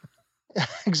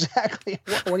 Exactly.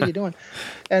 What are you doing?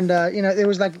 And, there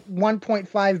was like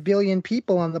 1.5 billion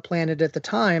people on the planet at the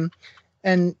time.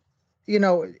 And,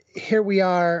 here we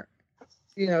are,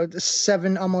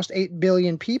 7, almost 8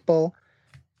 billion people.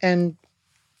 And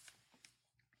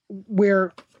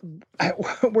we're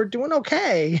doing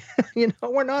okay.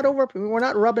 We're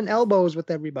not rubbing elbows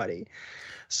with everybody.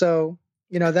 So,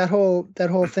 that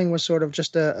whole thing was sort of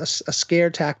just a scare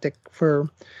tactic for,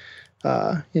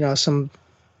 some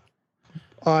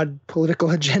odd political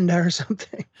agenda or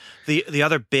something. The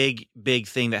other big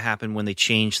thing that happened when they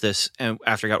changed this and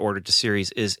after it got ordered to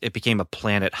series is it became a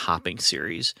planet hopping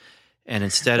series. And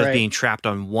instead of being trapped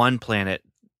on one planet,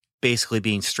 basically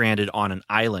being stranded on an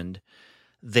island,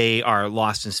 they are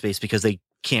lost in space because they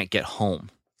can't get home.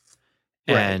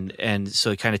 Right. And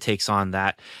so it kind of takes on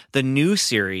that. The new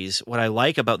series, what I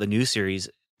like about the new series,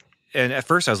 and at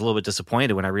first I was a little bit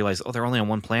disappointed when I realized, they're only on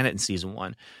one planet in season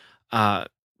 1.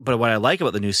 But what I like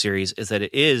about the new series is that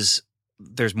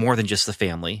there's more than just the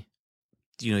family.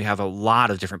 You have a lot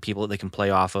of different people that they can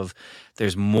play off of.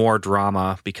 There's more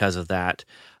drama because of that.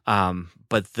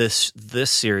 But this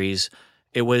series,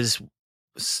 it was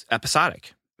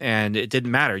episodic. And it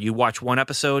didn't matter. You watch one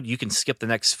episode, you can skip the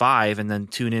next 5 and then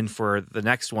tune in for the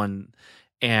next one.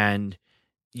 And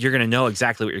you're going to know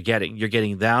exactly what you're getting. You're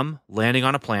getting them landing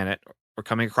on a planet or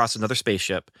coming across another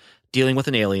spaceship, dealing with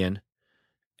an alien.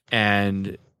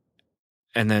 And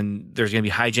then there's going to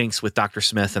be hijinks with Dr.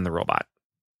 Smith and the robot.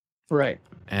 Right.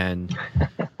 And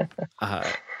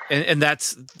and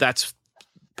that's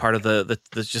part of the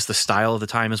just the style of the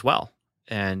time as well.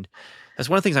 And that's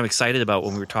one of the things I'm excited about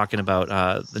when we were talking about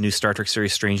the new Star Trek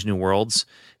series, Strange New Worlds,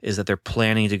 is that they're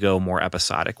planning to go more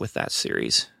episodic with that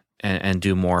series and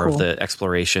do more of the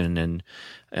exploration and,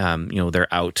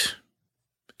 they're out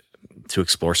to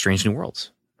explore strange new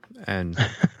worlds. And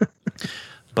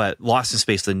but Lost in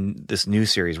Space, this new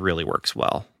series really works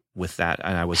well with that,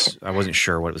 and I wasn't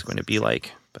sure what it was going to be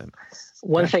like. But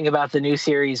one thing about the new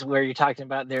series where you're talking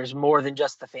about there's more than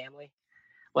just the family,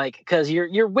 like because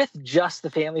you're with just the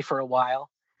family for a while,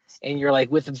 and you're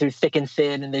like with them through thick and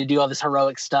thin, and they do all this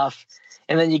heroic stuff,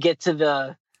 and then you get to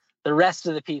the rest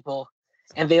of the people,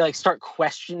 and they like start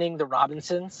questioning the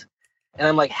Robinsons, and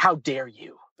I'm like, how dare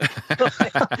you?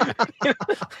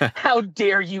 How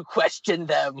dare you question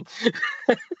them?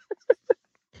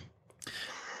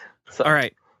 So. All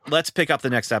right, let's pick up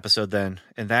the next episode then,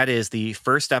 and that is the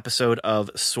first episode of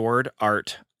Sword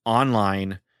Art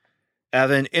Online.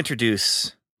 Evan,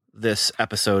 introduce this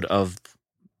episode of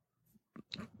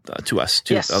to us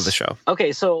of the show.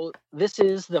 Okay, so this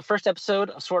is the first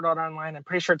episode of Sword Art Online. I'm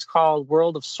pretty sure it's called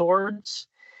World of Swords.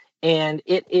 And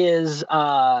it is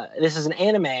this is an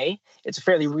anime. It's a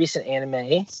fairly recent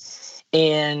anime,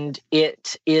 and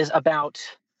it is about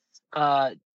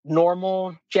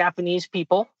normal Japanese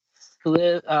people who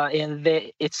live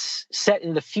it's set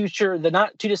in the future, the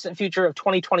not too distant future of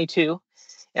 2022.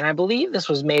 And I believe this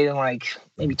was made in like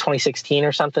maybe 2016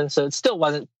 or something, so it still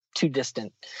wasn't too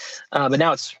distant. But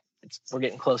now we're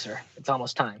getting closer. It's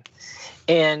almost time.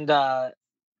 And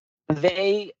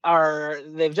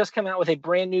they've just come out with a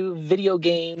brand new video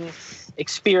game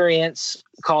experience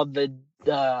called the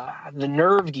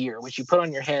Nerve Gear, which you put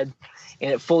on your head,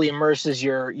 and it fully immerses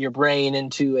your brain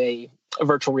into a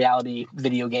virtual reality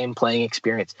video game playing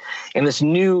experience. And this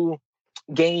new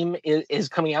game is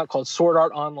coming out called Sword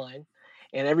Art Online,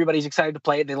 and everybody's excited to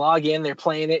play it. They log in, they're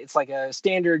playing it. It's like a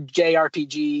standard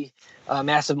JRPG,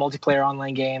 massive multiplayer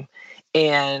online game.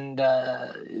 And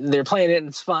they're playing it and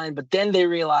it's fun, but then they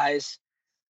realize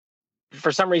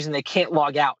for some reason they can't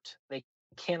log out. They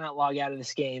cannot log out of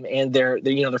this game, and they're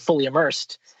fully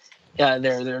immersed.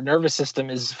 Their nervous system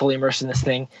is fully immersed in this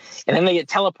thing, and then they get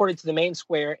teleported to the main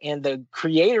square, and the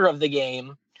creator of the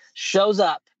game shows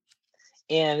up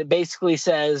and basically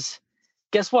says,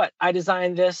 "Guess what? I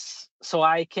designed this so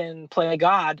I can play a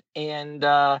god, and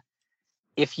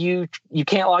if you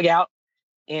can't log out.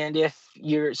 And if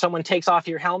someone takes off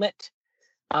your helmet,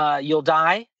 you'll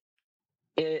die.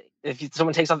 If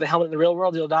someone takes off the helmet in the real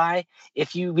world, you'll die.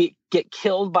 If you get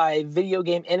killed by video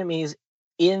game enemies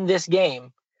in this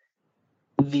game,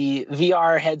 the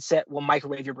VR headset will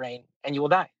microwave your brain and you will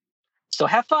die. So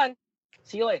have fun.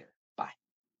 See you later. Bye."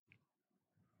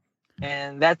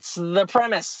 And that's the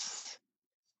premise.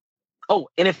 Oh,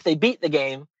 and if they beat the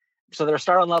game, so they'll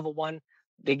start on level 1,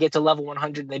 they get to level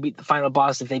 100, and they beat the final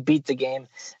boss. If they beat the game,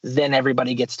 then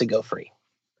everybody gets to go free.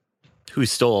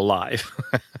 Who's still alive?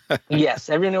 Yes,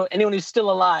 anyone who's still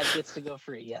alive gets to go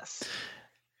free. Yes.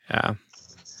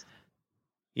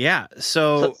 Yeah.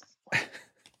 So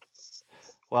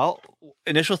well,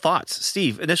 initial thoughts,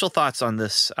 Steve. Initial thoughts on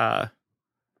this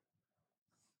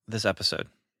this episode.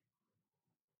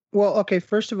 Well, okay.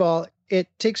 First of all, it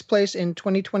takes place in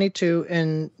 2022,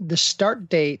 and the start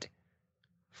date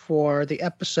for the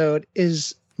episode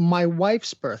is my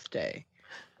wife's birthday,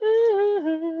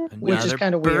 which is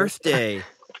kind of weird. Birthday.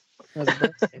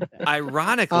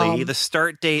 Ironically, the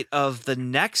start date of the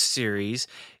next series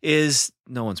is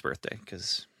no one's birthday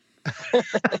because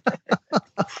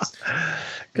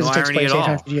no irony at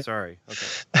all. Sorry.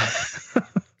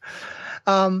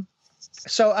 Okay.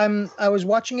 So I was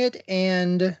watching it,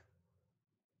 and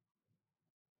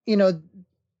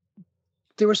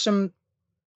there were some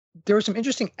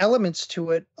interesting elements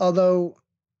to it, although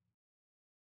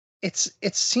it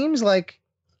seems like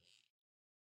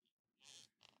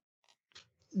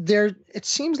there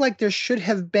should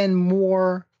have been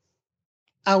more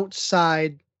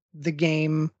outside the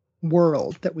game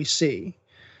world that we see.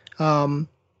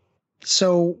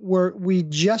 So we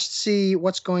just see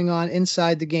what's going on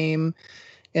inside the game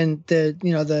and the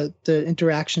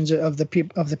interactions of the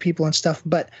people and stuff,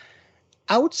 but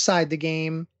outside the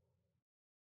game,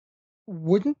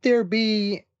 wouldn't there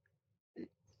be,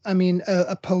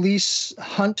 a police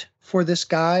hunt for this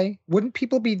guy? Wouldn't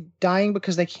people be dying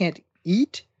because they can't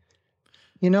eat?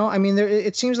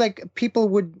 It seems like people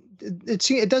would.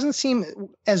 It doesn't seem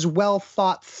as well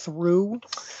thought through.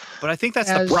 But I think that's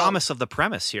the promise of the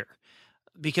premise here,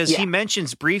 because he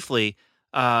mentions briefly.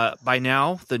 By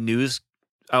now, the news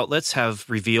outlets have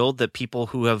revealed that people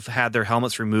who have had their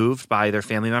helmets removed by their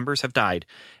family members have died.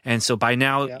 And so by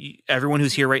now, everyone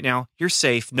who's here right now, you're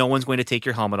safe. No one's going to take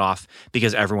your helmet off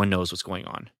because everyone knows what's going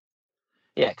on.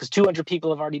 Yeah, because 200 people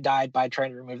have already died by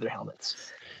trying to remove their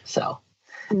helmets. So,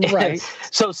 right.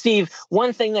 So, Steve,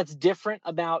 one thing that's different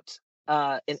about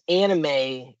an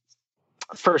anime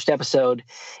first episode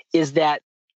is that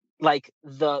like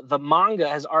the manga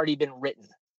has already been written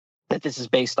that this is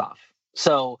based off.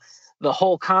 So the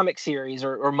whole comic series,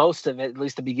 or most of it, at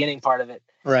least the beginning part of it,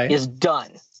 is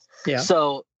done. Yeah.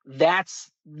 So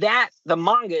the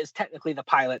manga is technically the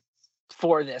pilot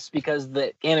for this, because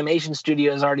the animation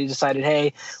studio has already decided,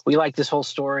 hey, we like this whole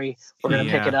story, we're going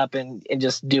to pick it up and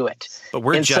just do it. But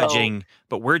we're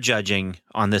judging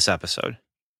on this episode.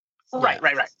 Right.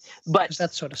 But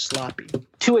that's sort of sloppy.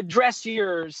 To address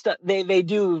your stuff, they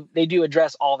do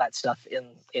address all that stuff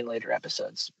in later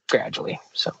episodes gradually.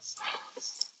 So,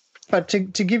 but to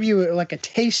give you like a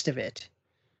taste of it,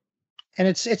 and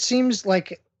it seems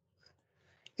like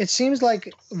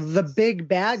the big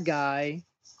bad guy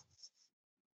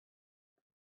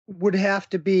would have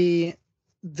to be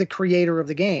the creator of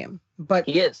the game, but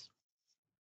he is.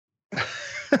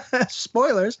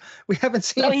 Spoilers, we haven't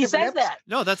seen. No, he says that.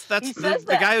 No, that's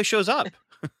the guy who shows up.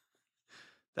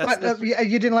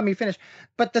 You didn't let me finish.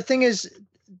 But the thing is,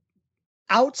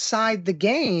 outside the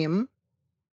game,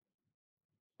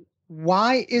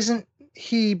 why isn't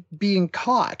he being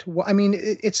caught? I mean,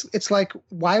 it's like,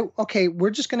 why? Okay,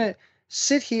 we're just going to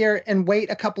sit here and wait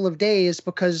a couple of days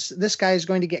because this guy is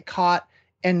going to get caught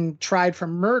and tried for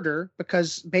murder,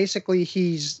 because basically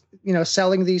he's,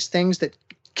 selling these things that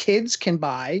kids can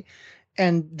buy,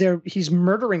 and he's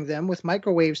murdering them with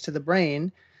microwaves to the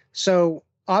brain. So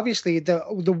obviously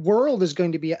the world is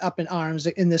going to be up in arms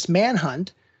in this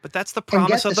manhunt. But that's the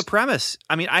promise of the premise.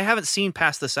 I mean, I haven't seen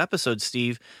past this episode,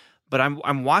 Steve, but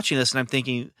I'm watching this and I'm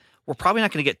thinking we're probably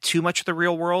not going to get too much of the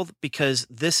real world, because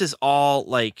this is all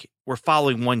like we're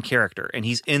following one character and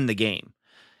he's in the game.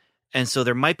 And so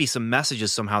there might be some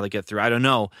messages somehow that get through. I don't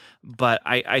know. But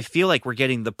I feel like we're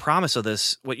getting the promise of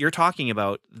this. What you're talking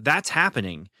about, that's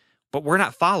happening. But we're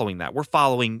not following that. We're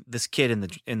following this kid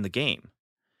in the game.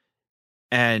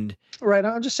 And right.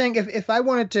 I'm just saying, if I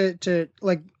wanted to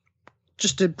like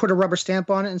just to put a rubber stamp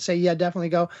on it and say, yeah, definitely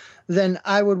go, then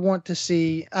I would want to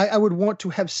see, I would want to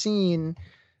have seen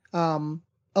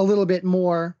a little bit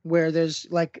more where there's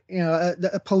like,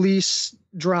 a police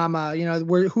drama,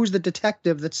 where who's the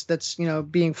detective that's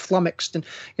being flummoxed, and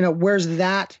where's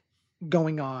that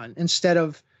going on, instead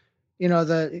of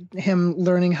him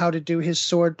learning how to do his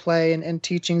sword play and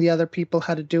teaching the other people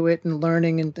how to do it and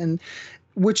learning and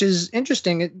which is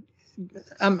interesting.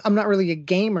 I'm not really a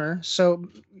gamer, so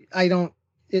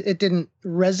it didn't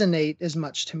resonate as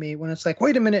much to me when it's like,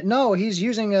 wait a minute, no, he's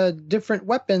using a different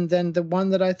weapon than the one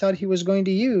that I thought he was going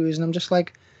to use. And I'm just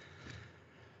like,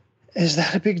 is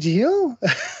that a big deal?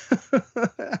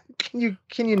 Can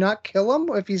you not kill him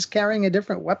if he's carrying a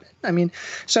different weapon? I mean,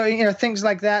 so, things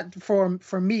like that for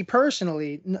me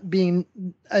personally, being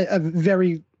a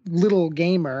very little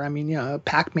gamer. I mean,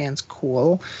 Pac-Man's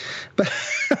cool, but,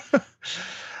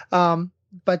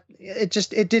 but it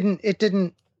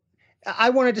didn't,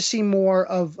 I wanted to see more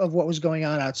of what was going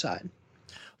on outside.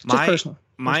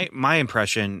 My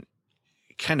impression,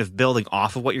 kind of building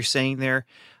off of what you're saying there,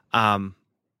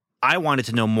 I wanted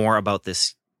to know more about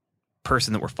this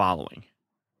person that we're following.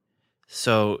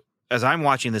 So as I'm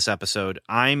watching this episode,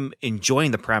 I'm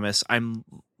enjoying the premise. I'm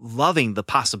loving the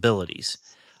possibilities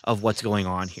of what's going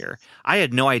on here. I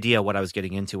had no idea what I was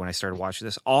getting into when I started watching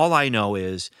this. All I know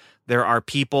is there are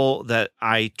people that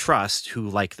I trust who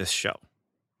like this show.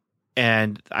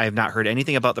 And I have not heard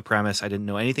anything about the premise. I didn't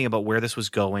know anything about where this was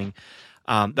going.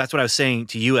 That's what I was saying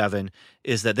to you, Evan,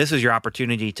 is that this is your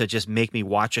opportunity to just make me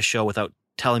watch a show without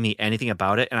telling me anything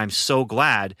about it. And I'm so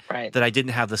glad that I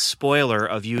didn't have the spoiler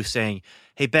of you saying,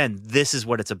 hey, Ben, this is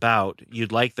what it's about.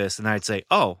 You'd like this. And then I'd say,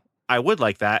 oh, I would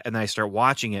like that. And then I start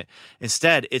watching it.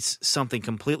 Instead, it's something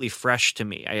completely fresh to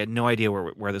me. I had no idea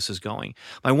where this is going.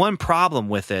 My one problem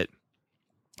with it,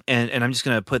 and I'm just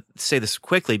going to say this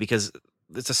quickly because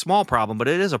it's a small problem, but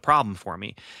it is a problem for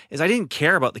me, is I didn't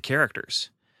care about the characters.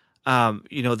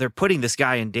 They're putting this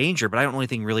guy in danger, but I don't know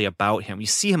anything really about him. You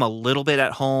see him a little bit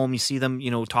at home. You see them,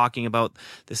 talking about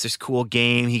this cool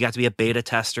game. He got to be a beta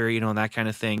tester, and that kind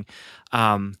of thing.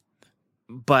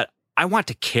 But I want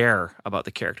to care about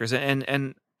the characters,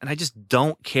 and I just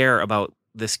don't care about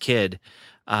this kid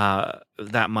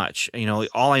that much.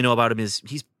 All I know about him is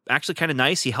he's actually kind of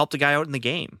nice. He helped a guy out in the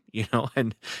game,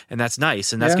 and that's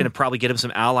nice, and that's going to probably get him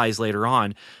some allies later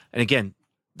on. And again,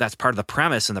 that's part of the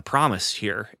premise and the promise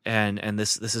here. And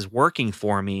this is working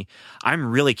for me. I'm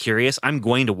really curious. I'm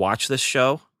going to watch this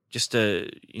show, just to,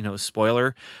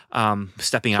 spoiler,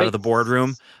 stepping out of the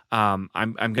boardroom. I'm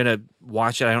going to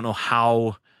watch it. I don't know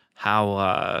how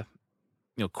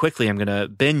quickly I'm going to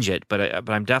binge it, but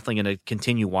I'm definitely going to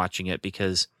continue watching it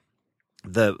because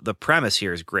the premise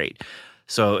here is great.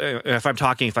 So if I'm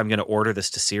going to order this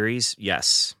to series,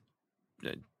 yes,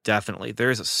 definitely.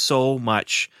 There's so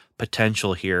much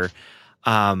potential here.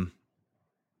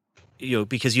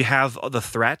 Because you have the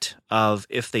threat of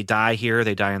if they die here,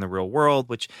 they die in the real world,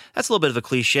 which that's a little bit of a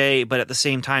cliche, but at the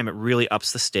same time, it really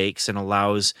ups the stakes and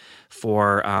allows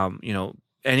for,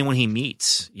 anyone he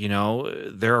meets,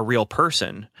 they're a real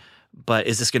person. But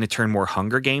is this going to turn more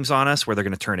Hunger Games on us where they're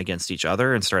going to turn against each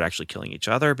other and start actually killing each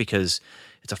other because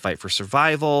it's a fight for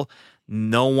survival?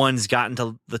 No one's gotten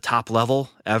to the top level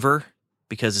ever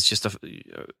because it's just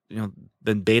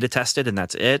been beta tested and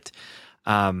that's it.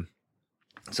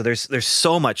 So there's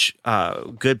so much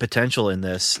good potential in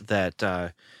this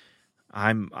that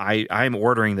I'm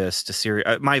ordering this to series.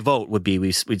 My vote would be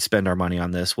we'd spend our money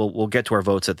on this. We'll get to our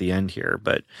votes at the end here,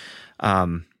 but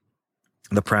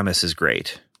the premise is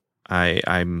great.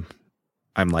 I'm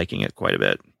liking it quite a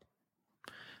bit.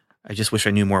 I just wish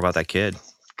I knew more about that kid.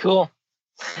 Cool.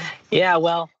 Yeah,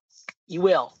 well, you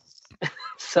will.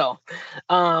 So,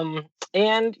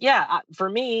 and yeah, for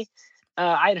me,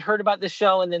 I'd heard about this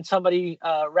show and then somebody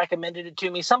recommended it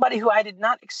to me. Somebody who I did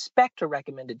not expect to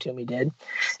recommend it to me did.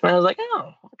 And I was like,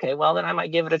 oh, okay, well, then I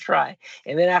might give it a try.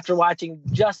 And then after watching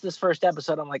just this first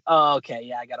episode, I'm like, oh, okay,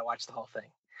 yeah, I got to watch the whole thing.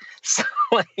 So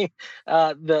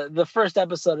the first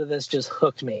episode of this just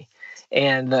hooked me.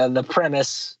 And the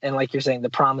premise, and like you're saying, the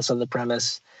promise of the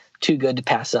premise, too good to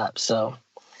pass up. So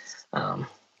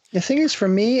the thing is, for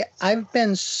me, I've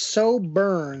been so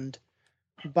burned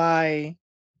by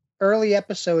early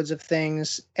episodes of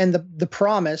things and the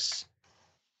promise,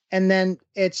 and then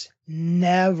it's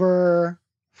never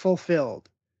fulfilled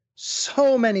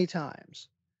so many times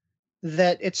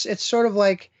that it's sort of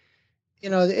like,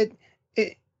 it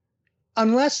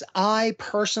unless I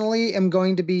personally am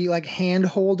going to be like hand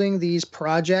holding these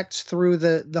projects through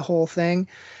the whole thing,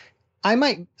 I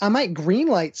might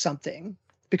greenlight something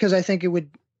because I think it would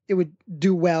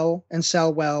do well and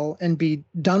sell well and be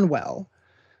done well.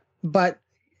 But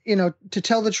to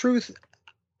tell the truth,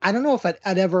 I don't know if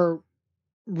I'd ever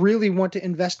really want to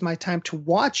invest my time to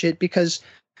watch it, because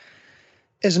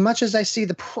as much as I see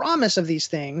the promise of these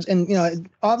things, and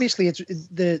obviously it's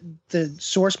the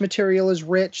source material is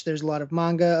rich. There's a lot of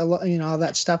manga, all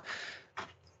that stuff.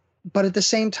 But at the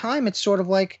same time, it's sort of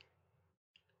like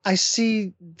I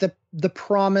see the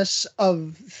promise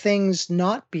of things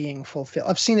not being fulfilled.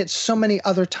 I've seen it so many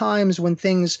other times when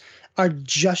things are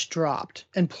just dropped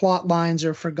and plot lines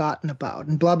are forgotten about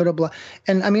and blah, blah, blah.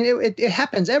 And I mean, it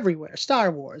happens everywhere.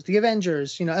 Star Wars, the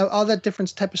Avengers, all that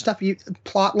different type of stuff.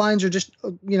 Plot lines are just,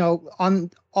 on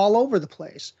all over the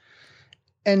place.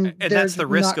 And that's the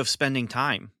risk of spending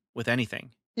time with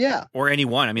anything. Yeah. Or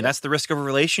anyone. I mean, that's the risk of a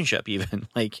relationship even.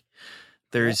 Like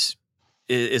is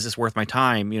this worth my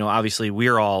time? Obviously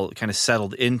we're all kind of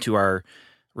settled into our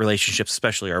relationships,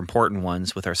 especially our important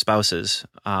ones with our spouses.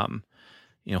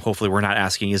 Hopefully we're not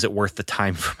asking, is it worth the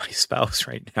time for my spouse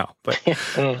right now? But,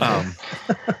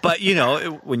 but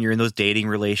when you're in those dating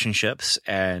relationships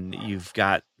and you've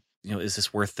got, is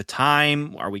this worth the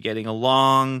time? Are we getting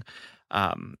along?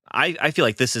 I feel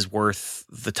like this is worth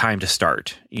the time to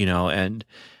start, and,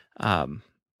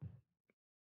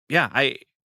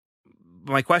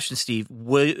 my question, Steve,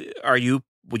 would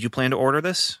you plan to order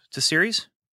this to series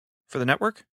for the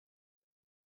network?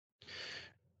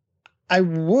 I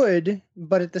would,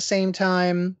 but at the same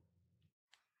time,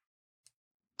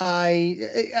 I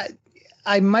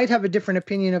might have a different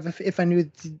opinion of if I knew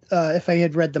if I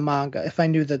had read the manga, if I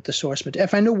knew that the source material,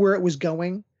 if I knew where it was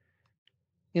going.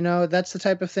 That's the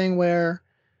type of thing where,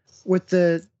 with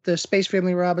the Space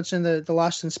Family Robinson, the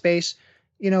Lost in Space,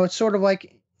 it's sort of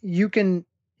like you can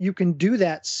do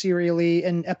that serially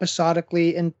and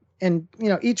episodically, and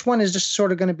each one is just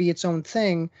sort of going to be its own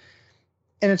thing,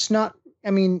 and it's not.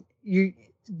 I mean.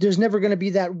 There's never going to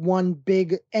be that one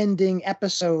big ending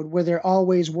episode where they're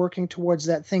always working towards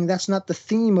that thing. That's not the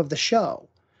theme of the show.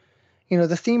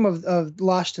 The theme of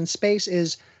Lost in Space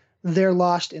is they're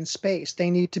lost in space. They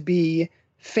need to be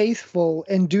faithful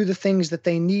and do the things that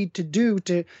they need to do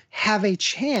to have a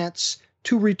chance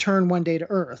to return one day to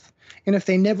Earth. And if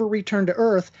they never return to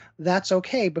Earth, that's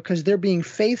okay, because they're being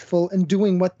faithful and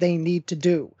doing what they need to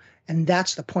do. And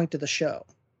that's the point of the show.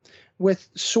 With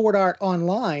Sword Art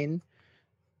Online,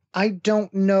 I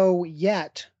don't know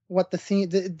yet what the theme.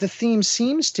 The theme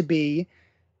seems to be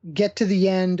get to the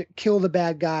end, kill the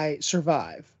bad guy,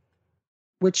 survive.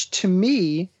 Which to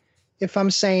me, if I'm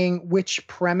saying which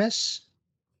premise,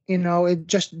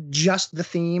 just the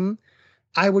theme,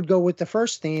 I would go with the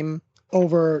first theme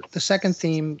over the second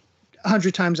theme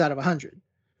 100 times out of 100.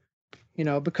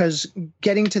 Because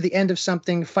getting to the end of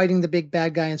something, fighting the big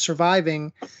bad guy and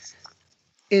surviving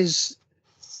is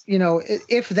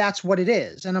if that's what it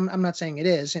is, and I'm not saying it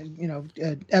is, and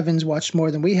Evan's watched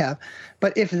more than we have,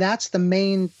 but if that's the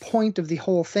main point of the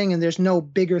whole thing, and there's no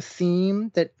bigger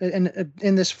theme that, and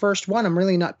in this first one, I'm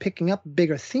really not picking up a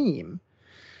bigger theme.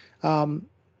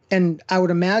 And I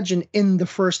would imagine in the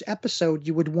first episode,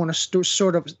 you would want to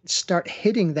sort of start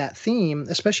hitting that theme,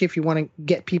 especially if you want to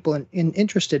get people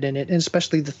interested in it, and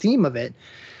especially the theme of it.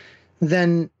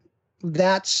 Then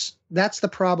that's the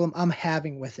problem I'm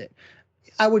having with it.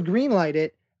 I would greenlight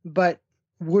it, but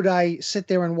would I sit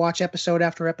there and watch episode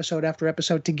after episode after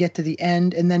episode to get to the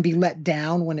end and then be let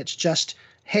down when it's just,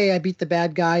 hey, I beat the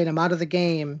bad guy and I'm out of the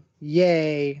game.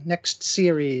 Yay, next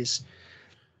series.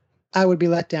 I would be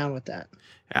let down with that.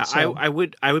 Yeah, so, I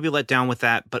would be let down with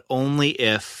that, but only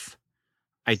if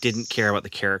I didn't care about the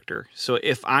character. So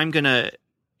if I'm gonna,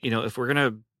 if we're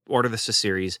gonna order this a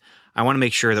series, I want to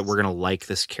make sure that we're gonna like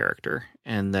this character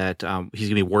and that he's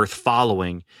gonna be worth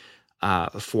following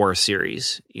for a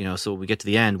series. So when we get to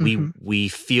the end, we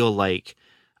feel like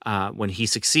when he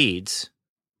succeeds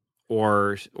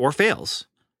or fails,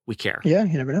 we care. Yeah,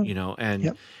 you never know. And.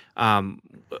 Yep.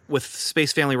 With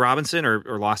Space Family Robinson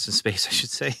or Lost in Space, I should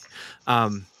say,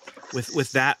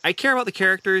 with that, I care about the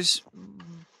characters,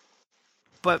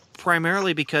 but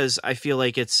primarily because I feel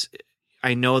like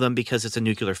I know them because it's a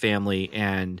nuclear family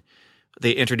and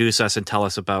they introduce us and tell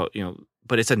us about,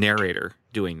 but it's a narrator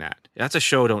doing that. That's a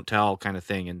show don't tell kind of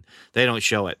thing. And they don't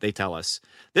show it. They tell us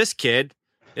this kid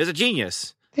is a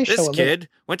genius. This kid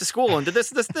went to school and did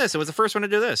this. It was the first one to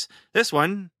do this. This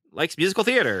one likes musical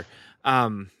theater.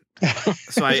 So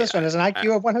this one has an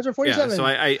IQ of 147. Yeah, so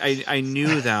I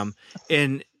knew them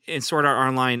in Sword Art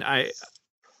Online.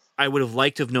 I would have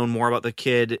liked to have known more about the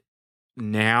kid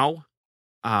now.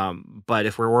 But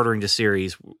if we're ordering the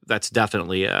series, that's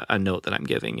definitely a note that I'm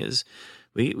giving is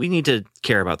we need to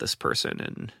care about this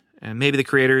person and maybe the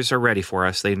creators are ready for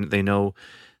us. They know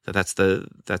that's the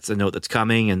note that's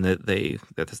coming and that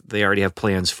they already have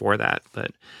plans for that.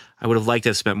 But I would have liked to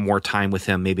have spent more time with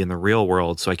him, maybe in the real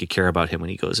world, so I could care about him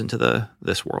when he goes into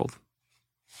this world.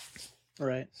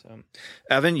 Right. So,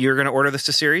 Evan, you're going to order this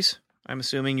to series. I'm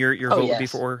assuming your vote would be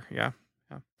for, yeah.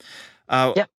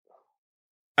 Yep.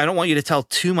 I don't want you to tell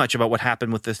too much about what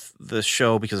happened with this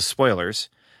show because of spoilers.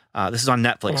 This is on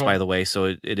Netflix, by the way,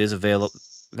 so it is available.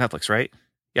 Netflix, right?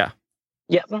 Yeah.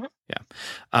 Yeah.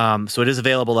 Yeah. So it is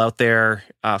available out there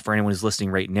for anyone who's listening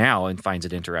right now and finds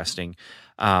it interesting.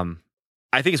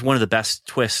 I think it's one of the best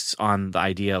twists on the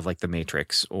idea of like the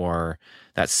Matrix or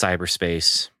that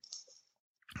cyberspace,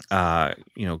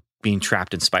 being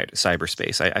trapped in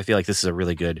cyberspace. I feel like this is a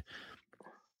really good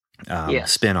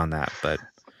spin on that, but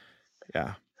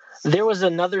yeah. There was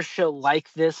another show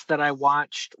like this that I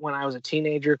watched when I was a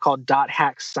teenager called Dot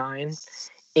Hack Sign,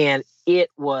 and it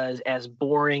was as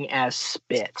boring as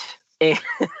spit. And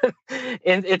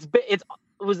it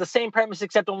was the same premise,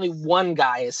 except only one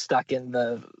guy is stuck in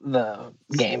the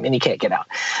game and he can't get out.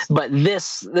 But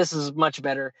this is much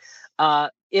better.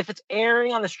 If it's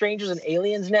airing on the Strangers and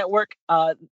Aliens network,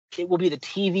 it will be the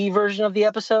TV version of the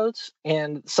episodes,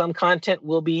 and some content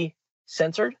will be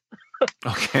censored.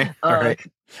 Okay, all right.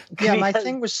 Yeah, my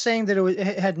thing was saying that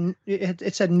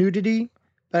it said nudity,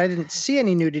 but I didn't see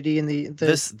any nudity in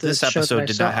this episode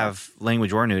did not have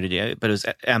language or nudity, but it was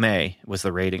MA was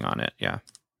the rating on it. Yeah.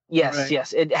 Yes, right.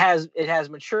 Yes. It has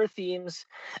mature themes.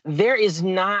 There is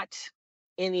not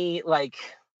any like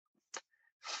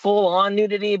full on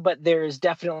nudity, but there is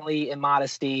definitely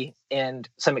immodesty and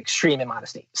some extreme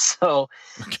immodesty. So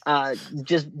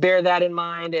just bear that in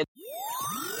mind.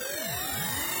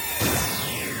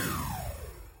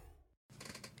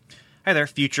 Hi there,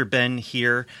 Future Ben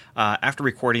here. After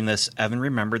recording this, Evan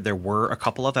remembered there were a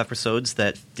couple of episodes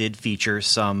that did feature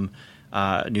some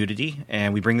nudity,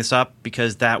 and we bring this up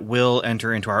because that will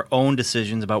enter into our own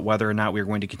decisions about whether or not we're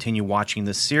going to continue watching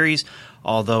this series,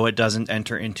 although it doesn't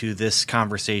enter into this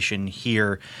conversation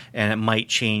here, and it might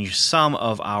change some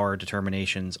of our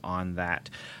determinations on that.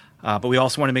 But we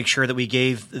also want to make sure that we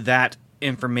gave that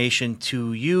information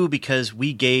to you because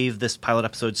we gave this pilot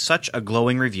episode such a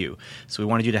glowing review. So we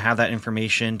wanted you to have that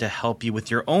information to help you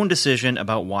with your own decision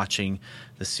about watching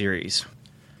the series.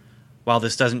 While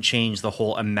this doesn't change the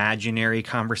whole imaginary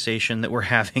conversation that we're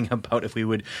having about if we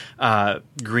would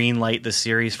green light the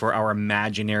series for our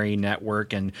imaginary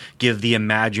network and give the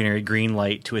imaginary green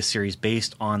light to a series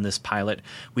based on this pilot,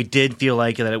 we did feel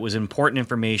like that it was important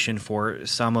information for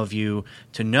some of you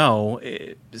to know.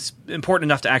 It's important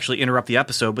enough to actually interrupt the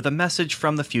episode with a message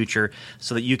from the future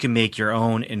so that you can make your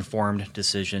own informed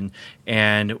decision.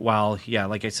 And while,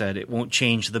 like I said, it won't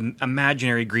change the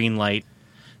imaginary green light,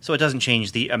 So it doesn't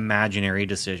change the imaginary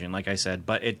decision, like I said,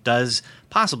 but it does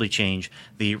possibly change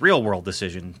the real world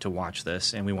decision to watch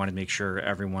this. And we wanted to make sure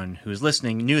everyone who's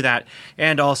listening knew that.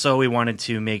 And also we wanted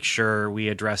to make sure we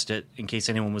addressed it in case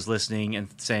anyone was listening and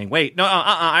saying, wait, no,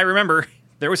 I remember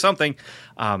there was something.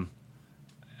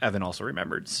 Evan also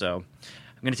remembered. So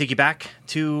I'm going to take you back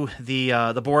to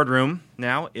the boardroom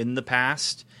now in the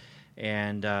past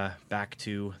and back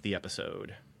to the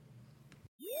episode.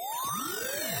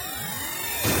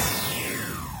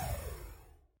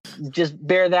 Just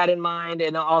bear that in mind,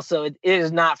 and also it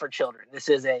is not for children. This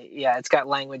is it's got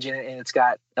language in it, and it's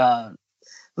got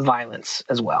violence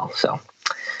as well. So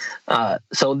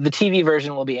the TV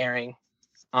version will be airing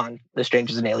on the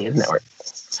Strangers and Aliens Network.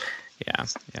 Yeah.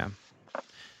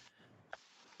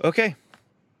 Okay.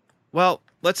 Well,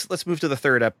 let's move to the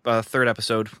third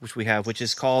episode, which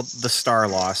is called The Star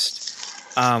Lost.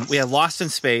 We have Lost in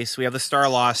Space, we have The Star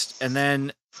Lost, and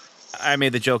then I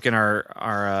made the joke in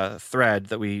our thread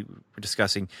that we were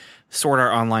discussing. Sword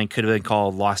Art Online could have been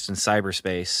called Lost in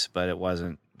Cyberspace, but it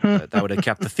wasn't. But that would have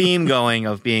kept the theme going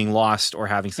of being lost or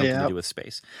having something to do with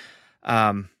space.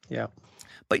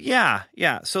 But yeah.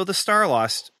 So The Star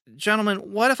Lost,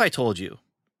 gentlemen, what if I told you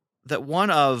that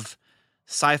one of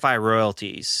Sci-Fi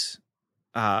Royalties,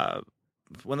 one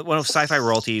of Sci-Fi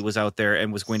Royalty was out there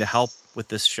and was going to help with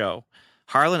this show,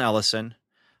 Harlan Ellison.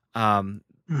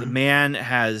 The man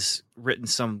has written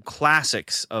some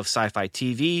classics of sci-fi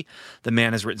TV. The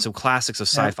man has written some classics of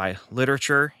sci-fi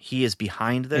literature. He is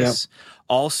behind this.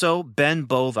 Also, Ben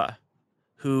Bova,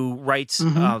 who writes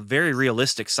very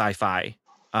realistic sci-fi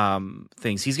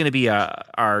things. He's going to be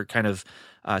our kind of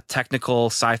technical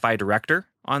sci-fi director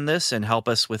on this and help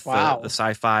us with the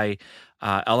sci-fi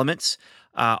elements.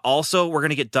 Also, we're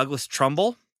going to get Douglas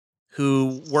Trumbull,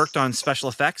 who worked on special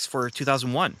effects for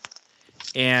 2001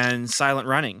 and Silent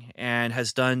Running, and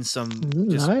has done some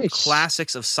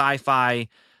classics of sci-fi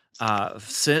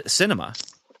cinema.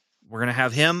 We're going to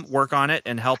have him work on it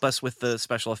and help us with the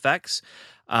special effects.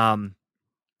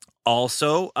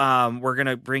 Also, we're going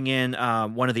to bring in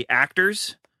one of the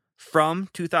actors from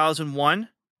 2001.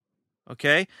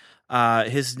 Okay.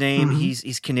 His name,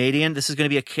 he's Canadian. This is going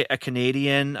to be a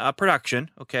Canadian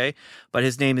production, okay? But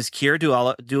his name is Keir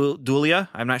Dullea.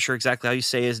 I'm not sure exactly how you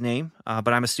say his name,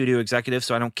 but I'm a studio executive,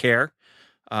 so I don't care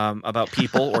about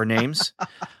people or names. So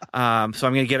I'm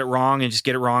going to get it wrong and just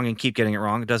get it wrong and keep getting it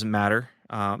wrong. It doesn't matter.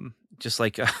 Just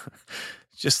like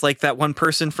that one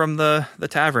person from the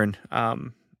tavern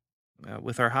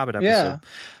with our Hobbit episode.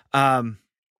 Yeah.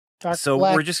 So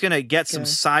we're just going to get some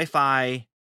sci-fi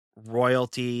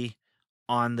royalty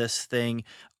on this thing.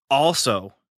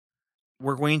 Also,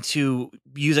 we're going to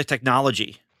use a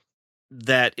technology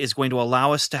that is going to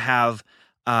allow us to have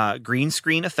green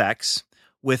screen effects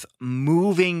with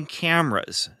moving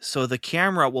cameras. So the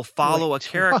camera will follow a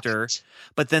character,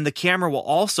 but then the camera will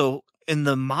also, in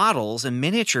the models and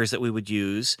miniatures that we would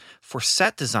use for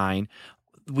set design,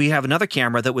 we have another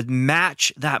camera that would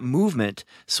match that movement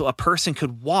so a person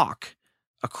could walk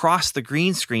across the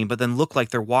green screen, but then look like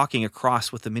they're walking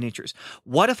across with the miniatures.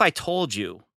 What if I told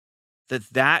you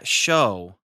that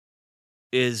show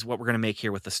is what we're going to make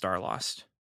here with The Star Lost?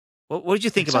 What did you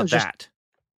think about that?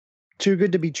 Too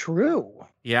good to be true.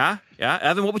 Yeah.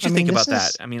 Evan, what would you think about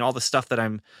that? I mean, all the stuff that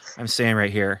I'm saying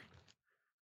right here.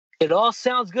 It all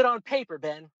sounds good on paper,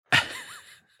 Ben.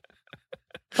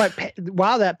 But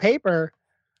wow, that paper.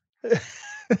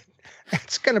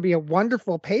 It's going to be a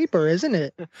wonderful paper, isn't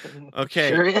it? Okay.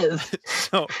 Sure is.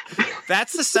 So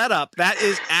that's the setup. That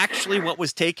is actually what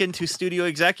was taken to studio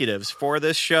executives for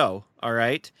this show. All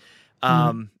right.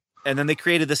 And then they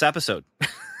created this episode.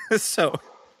 So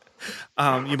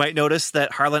you might notice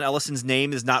that Harlan Ellison's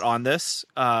name is not on this.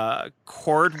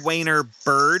 Cordwainer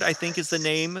Bird, I think, is the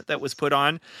name that was put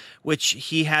on, which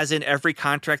he has in every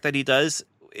contract that he does.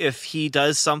 If he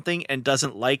does something and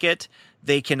doesn't like it,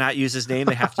 they cannot use his name.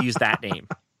 They have to use that name,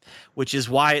 which is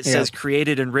why it says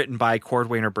created and written by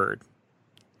Cordwainer Bird.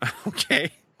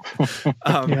 Okay.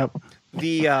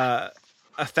 The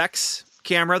effects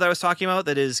camera that I was talking about,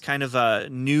 that is kind of a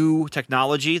new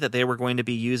technology that they were going to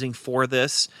be using for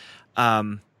this,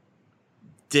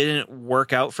 didn't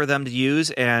work out for them to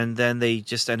use. And then they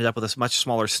just ended up with a much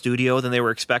smaller studio than they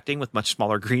were expecting, with much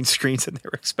smaller green screens than they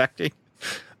were expecting.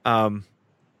 And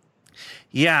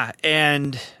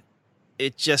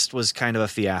it just was kind of a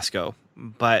fiasco.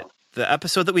 But the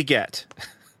episode that we get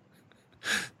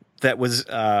that was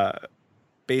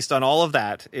based on all of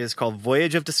that is called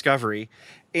Voyage of Discovery.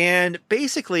 And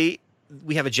basically,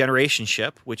 we have a generation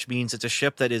ship, which means it's a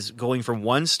ship that is going from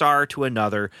one star to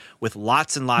another with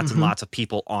lots and lots and lots of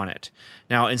people on it.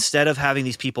 Now, instead of having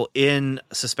these people in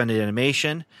suspended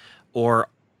animation, or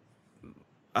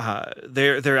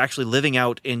they're actually living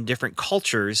out in different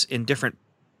cultures in different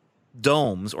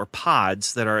domes or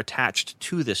pods that are attached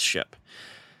to this ship.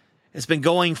 It's been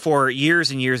going for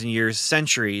years and years and years,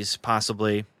 centuries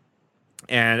possibly,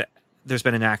 and there's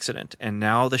been an accident, and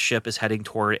now the ship is heading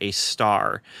toward a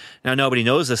star. Now, nobody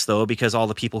knows this, though, because all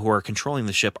the people who are controlling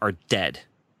the ship are dead.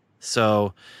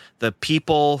 So the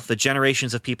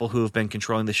generations of people who have been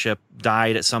controlling the ship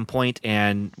died at some point,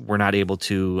 and were not able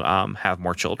to have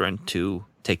more children to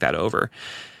take that over.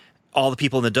 All the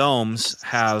people in the domes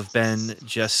have been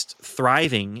just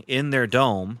thriving in their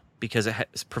dome because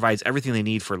it provides everything they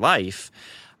need for life,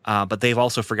 but they've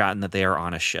also forgotten that they are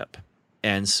on a ship.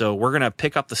 And so we're going to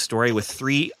pick up the story with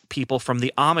 3 people from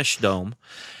the Amish Dome.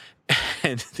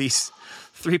 And these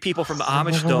 3 people from the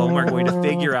Amish Dome are going to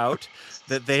figure out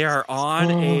that they are on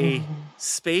a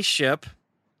spaceship,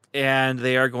 and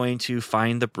they are going to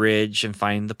find the bridge and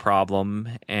find the problem.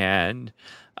 And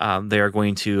they are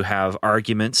going to have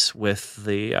arguments with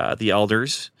the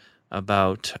elders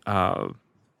about,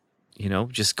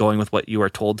 just going with what you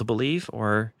are told to believe,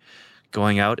 or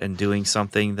going out and doing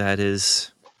something that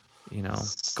is,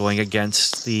 going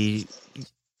against the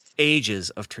ages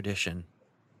of tradition.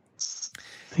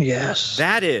 Yes.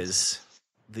 That is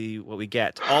what we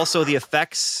get. Also, the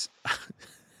effects,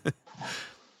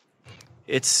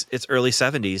 it's early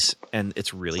 70s, and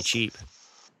it's really cheap.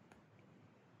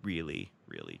 Really,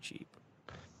 really cheap.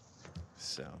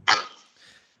 So,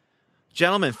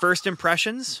 gentlemen, first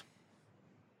impressions?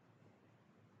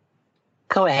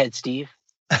 Go ahead, Steve.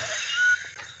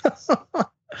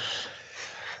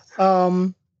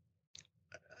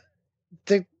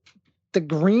 The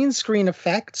green screen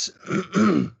effects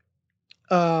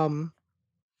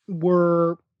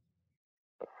were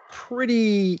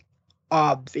pretty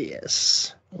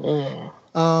obvious. There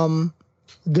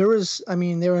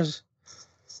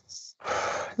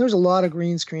was a lot of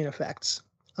green screen effects.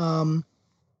 Did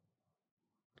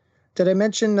I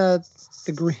mention the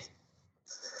green?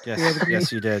 Yes,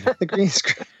 yes, you did. The green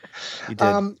screen. You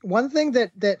did. One thing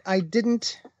that I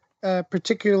didn't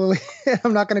particularly,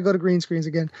 I'm not going to go to green screens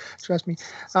again, trust me,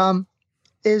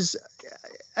 is,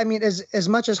 as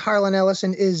much as Harlan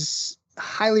Ellison is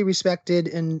highly respected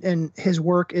and his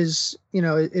work is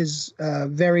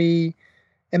very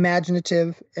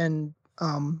imaginative, and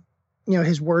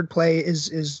his wordplay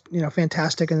is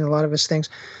fantastic in a lot of his things.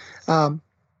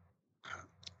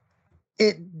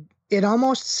 It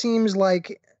almost seems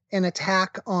like an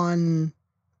attack on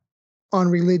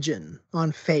religion,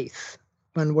 on faith,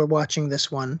 when we're watching this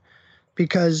one,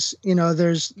 because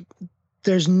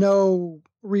there's no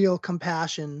real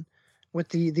compassion with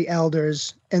the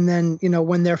elders, and then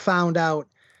when they're found out,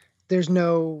 there's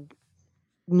no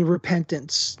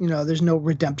repentance, there's no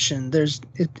redemption.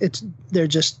 They're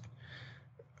just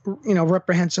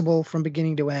reprehensible from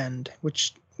beginning to end,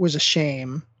 which was a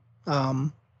shame.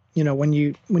 When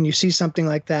you see something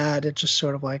like that, it's just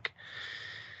sort of like,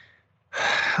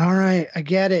 all right, I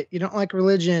get it. You don't like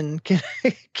religion. Can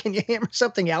you hammer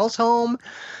something else home?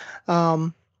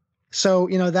 So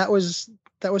that was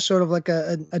sort of like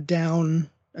a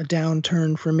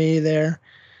downturn for me there.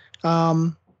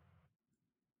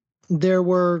 There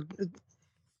were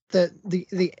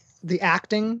the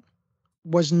acting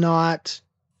was not.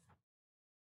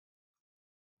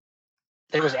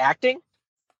 There was acting?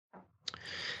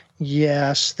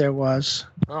 Yes, there was.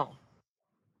 Oh.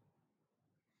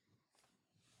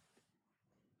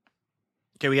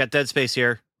 Okay, we got dead space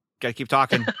here. Got to keep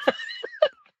talking.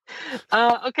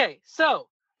 Okay, so,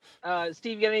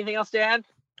 Steve, you got anything else to add?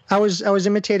 I was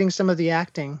imitating some of the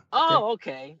acting. Oh,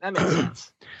 okay, that makes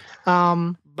sense.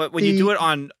 But when you do it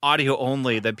on audio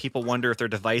only, then people wonder if their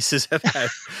devices have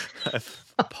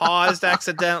paused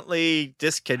accidentally,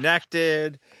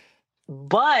 disconnected.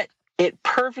 But it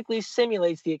perfectly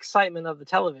simulates the excitement of the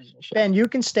television show. Ben, you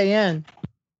can stay in.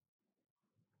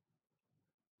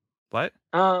 What?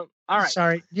 All right.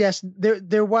 Sorry. Yes,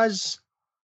 there was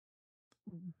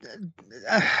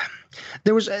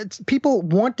people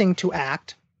wanting to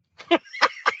act.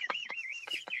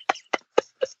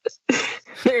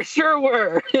 There sure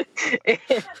were.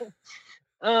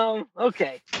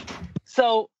 Okay.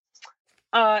 So,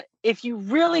 if you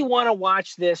really want to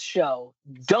watch this show,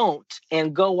 don't,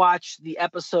 and go watch the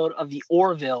episode of The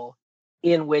Orville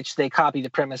in which they copy the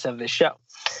premise of this show.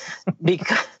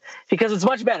 Because it's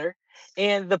much better.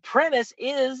 And the premise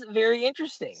is very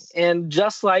interesting. And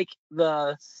just like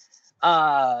the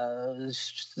the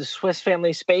Swiss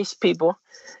Family Space people.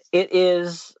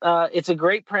 It's a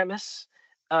great premise,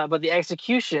 but the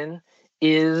execution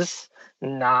is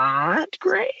not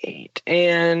great.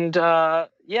 And so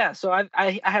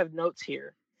I have notes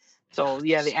here. So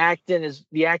yeah, the acting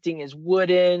is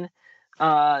wooden.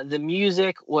 The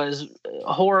music was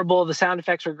horrible. The sound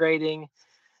effects were grating.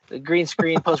 The green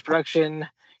screen post-production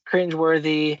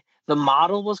cringeworthy. The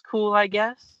model was cool, I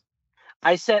guess.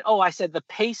 I said the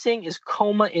pacing is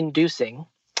coma-inducing.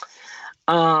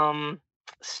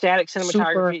 Static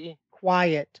cinematography. Super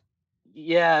quiet.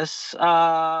 Yes.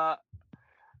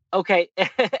 Okay.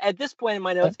 At this point in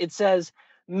my notes, it says,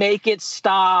 "Make it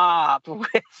stop"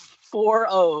 with 4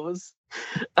 O's.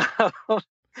 But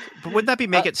wouldn't that be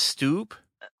 "make it stoop"?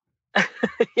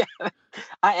 Yeah,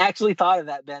 I actually thought of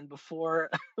that, Ben, before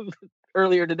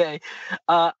earlier today.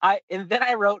 And then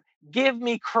I wrote, "Give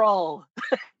me Krull."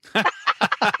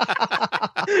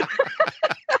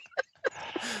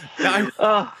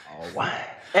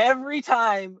 Every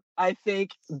time I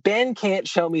think Ben can't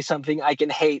show me something I can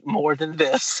hate more than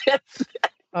this.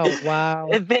 Oh, wow.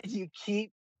 And then you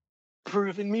keep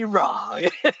proving me wrong.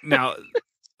 Now,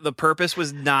 the purpose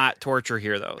was not torture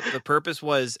here, though. The purpose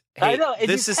was, hey,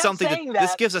 this is something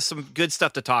this gives us some good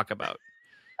stuff to talk about.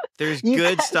 There's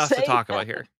good stuff to talk about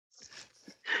here.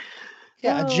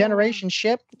 Yeah, a Generation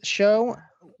Ship show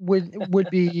would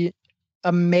be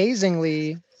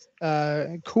amazingly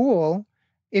cool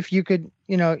if you could,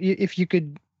 if you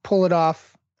could pull it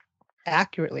off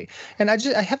accurately. And I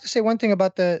have to say one thing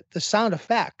about the sound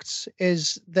effects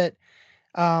is that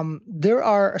there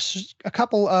are a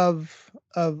couple of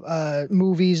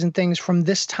movies and things from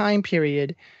this time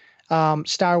period,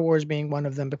 Star Wars being one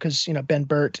of them because Ben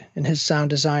Burtt and his sound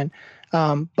design,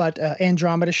 but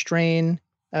Andromeda Strain,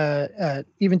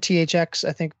 even THX.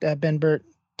 I think Ben Burtt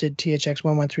did THX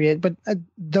 1138. But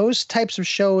those types of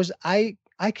shows, I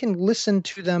can listen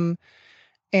to them,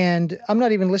 and I'm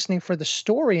not even listening for the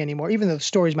story anymore, even though the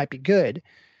stories might be good.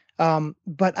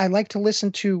 But I like to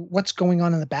listen to what's going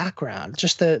on in the background,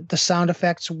 just the sound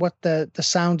effects, what the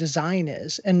sound design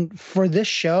is. And for this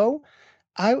show,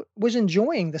 I was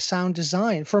enjoying the sound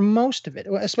design for most of it,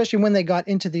 especially when they got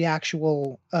into the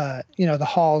actual, the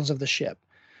halls of the ship.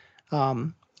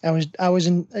 I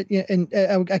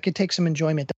could take some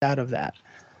enjoyment out of that.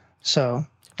 So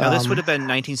now this would have been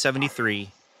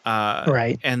 1973,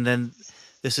 right? And then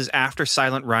this is after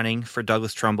Silent Running for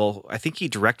Douglas Trumbull. I think he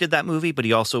directed that movie, but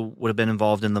he also would have been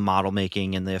involved in the model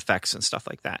making and the effects and stuff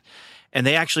like that. And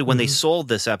they actually, when they sold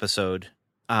this episode,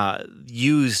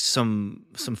 used some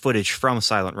footage from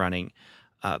Silent Running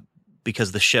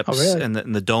because the ships and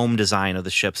the dome design of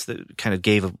the ships that kind of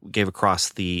gave across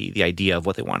the idea of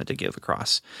what they wanted to give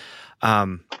across.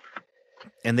 And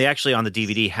they actually on the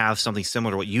DVD have something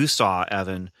similar to what you saw,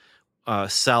 Evan,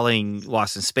 selling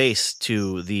Lost in Space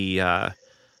to the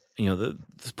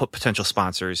potential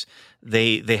sponsors.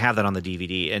 They have that on the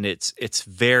DVD, and it's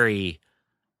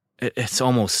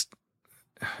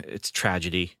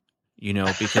tragedy,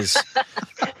 because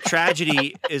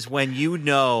tragedy is when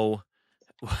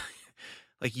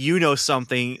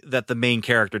something that the main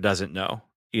character doesn't know,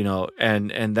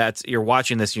 and that's, you're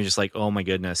watching this and you're just like, oh my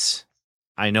goodness,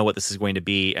 I know what this is going to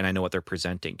be, and I know what they're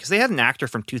presenting. Because they had an actor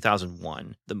from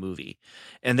 2001, the movie,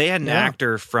 and they had an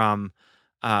actor from,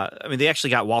 they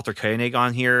actually got Walter Koenig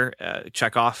on here,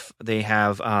 Chekhov. They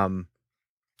have,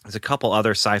 there's a couple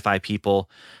other sci-fi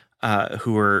people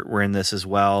who were in this as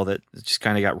well that just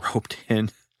kind of got roped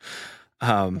in.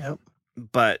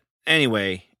 But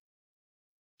anyway,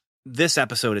 this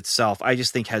episode itself, I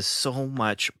just think has so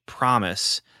much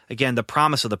promise. Again, the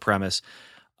promise of the premise,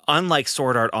 unlike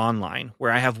Sword Art Online,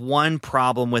 where I have one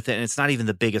problem with it, and it's not even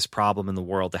the biggest problem in the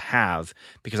world to have,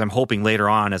 because I'm hoping later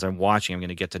on as I'm watching, I'm going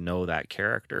to get to know that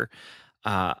character.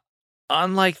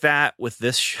 Unlike that with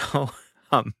this show,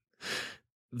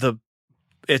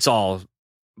 it's all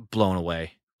blown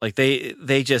away. Like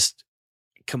they just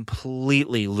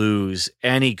completely lose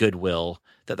any goodwill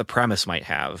that the premise might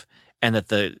have and that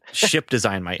the ship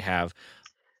design might have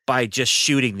by just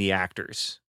shooting the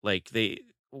actors. Like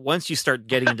once you start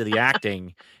getting into the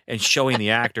acting and showing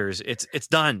the actors, it's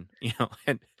done,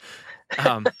 and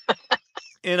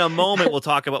in a moment we'll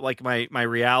talk about like my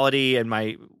reality and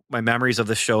my memories of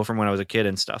the show from when I was a kid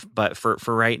and stuff. But for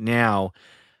right now,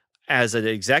 as an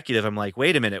executive, I'm like,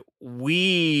 wait a minute,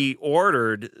 we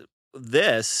ordered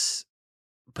this,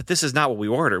 but this is not what we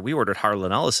ordered. We ordered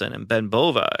Harlan Ellison and Ben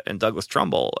Bova and Douglas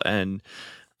Trumbull, and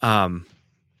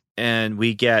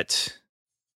we get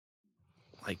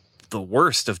like the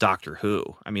worst of Doctor Who.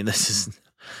 I mean, it's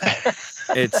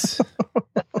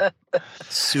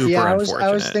super unfortunate.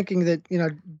 I was thinking that,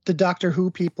 the Doctor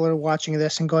Who people are watching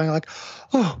this and going like,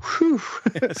 oh, whew.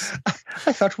 Yes.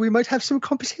 I thought we might have some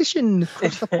competition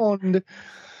across the pond.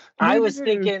 I was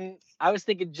thinking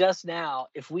just now,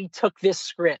 if we took this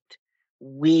script,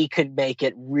 we could make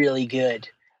it really good,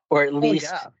 or at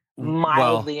least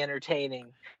mildly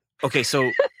entertaining. Okay, so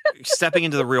stepping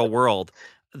into the real world,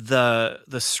 the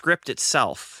script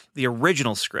itself, the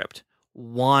original script,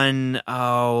 won it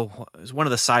was one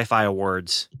of the sci-fi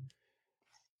awards.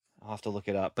 I'll have to look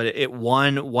it up, but it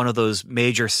won one of those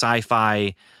major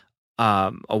sci-fi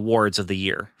awards of the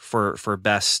year for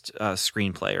best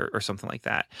screenplay or something like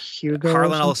that.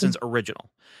 Harlan Ellison's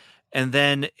original. And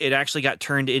then it actually got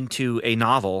turned into a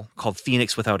novel called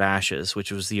Phoenix Without Ashes,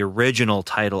 which was the original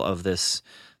title of this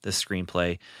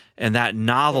screenplay. And that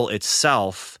novel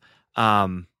itself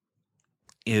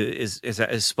is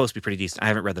supposed to be pretty decent. I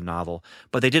haven't read the novel,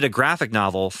 but they did a graphic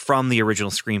novel from the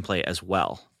original screenplay as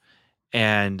well.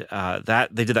 And that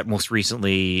they did that most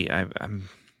recently. I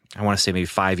want to say maybe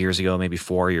 5 years ago, maybe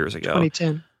 4 years ago.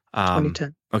 2010.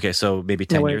 2010. Okay, so maybe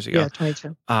 10 years ago. Yeah,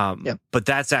 2010. But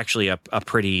that's actually a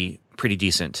pretty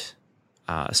decent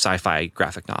sci-fi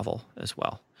graphic novel as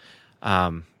well.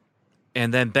 And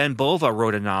then Ben Bova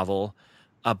wrote a novel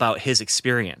about his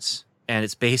experience, and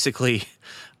it's basically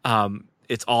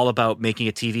it's all about making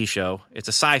a TV show. It's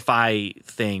a sci-fi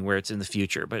thing where it's in the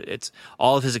future, but it's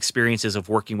all of his experiences of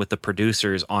working with the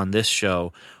producers on this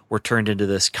show were turned into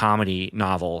this comedy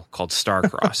novel called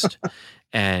Star-Crossed.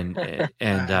 and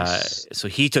so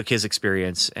he took his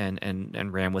experience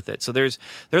and ran with it. So there's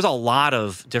a lot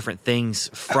of different things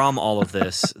from all of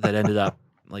this that ended up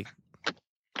like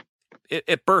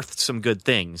it birthed some good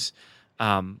things.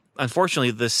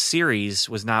 Unfortunately, this series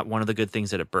was not one of the good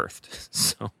things that it birthed.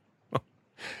 So,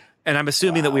 and I'm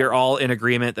assuming that we are all in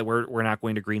agreement that we're not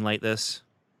going to greenlight this.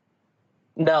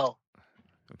 No,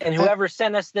 and whoever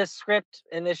sent us this script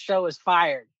and this show is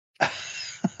fired.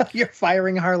 You're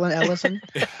firing Harlan Ellison?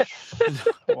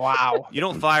 Wow. You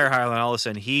don't fire Harlan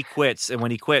Ellison. He quits, and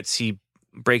when he quits, he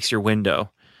breaks your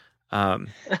window. You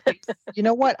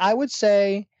know what? I would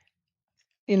say,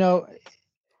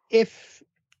 if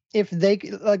they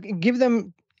like give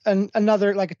them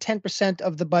another like a 10%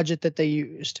 of the budget that they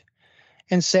used,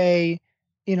 and say,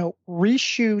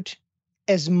 reshoot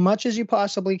as much as you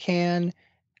possibly can.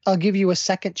 I'll give you a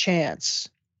second chance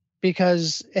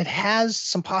because it has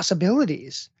some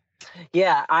possibilities.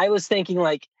 Yeah, I was thinking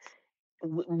like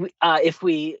if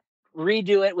we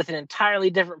redo it with an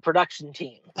entirely different production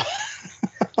team,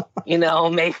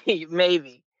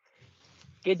 maybe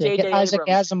get Isaac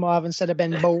Asimov instead of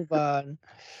Ben Bova.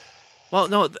 Well,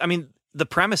 no, I mean the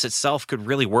premise itself could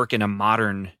really work in a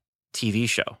modern TV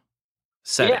show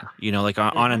setting, like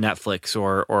on a Netflix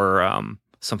or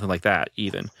something like that,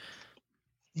 even.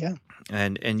 Yeah,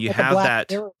 and you like have Black that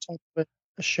Mirror type of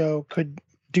a show could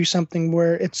do something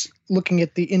where it's looking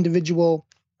at the individual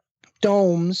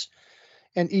domes,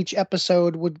 and each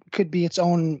episode could be its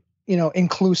own,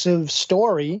 inclusive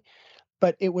story,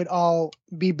 but it would all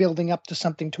be building up to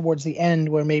something towards the end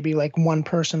where maybe like one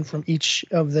person from each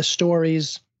of the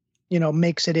stories,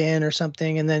 makes it in or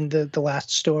something, and then the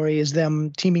last story is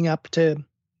them teaming up to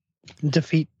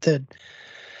defeat the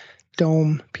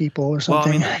dome people or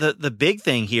something. Well, I mean, the big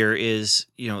thing here is,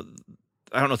 I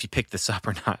don't know if you picked this up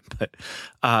or not, but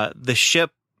the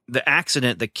ship, the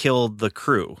accident that killed the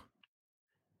crew,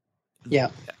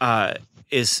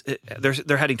 is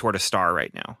they're heading toward a star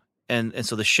right now, and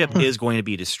so the ship is going to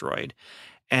be destroyed.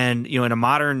 And in a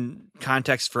modern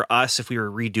context for us, if we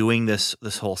were redoing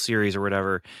this whole series or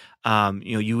whatever,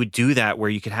 you would do that where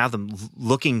you could have them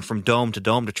looking from dome to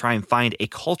dome to try and find a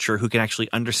culture who can actually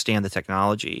understand the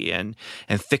technology and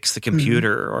fix the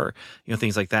computer or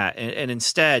things like that. And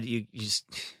instead, it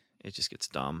just gets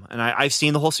dumb. And I've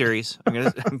seen the whole series.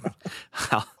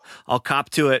 I'll cop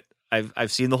to it.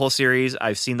 I've seen the whole series.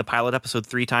 I've seen the pilot episode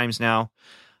 3 times now.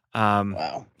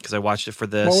 Wow! Because I watched it for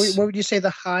this. What would you say the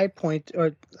high point,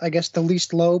 or I guess the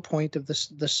least low point of the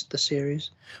series?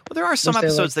 Well, there are some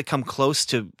episodes that come close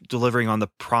to delivering on the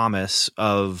promise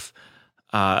of,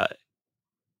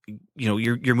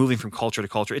 you're moving from culture to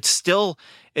culture. It's still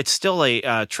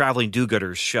a traveling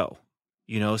do-gooders show,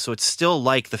 so it's still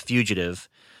like The Fugitive,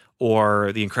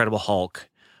 or The Incredible Hulk,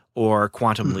 or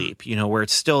Quantum Leap, where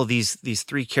it's still these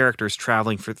 3 characters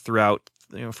traveling throughout,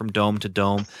 from dome to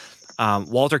dome.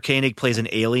 Walter Koenig plays an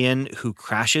alien who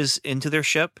crashes into their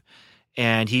ship,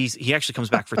 and he actually comes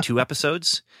back for 2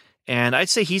 episodes. And I'd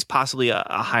say he's possibly a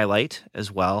highlight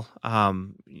as well,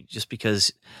 just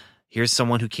because here's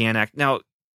someone who can act. Now,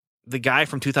 the guy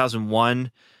from 2001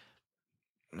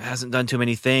 hasn't done too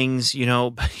many things,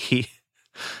 but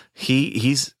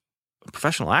he's a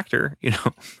professional actor,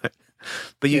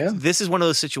 but this is one of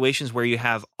those situations where you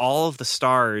have all of the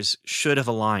stars should have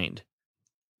aligned,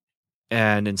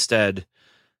 and instead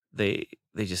they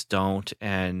just don't.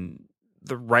 And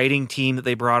the writing team that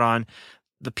they brought on,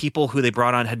 the people who they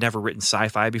brought on had never written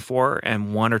sci-fi before,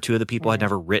 and one or two of the people had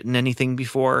never written anything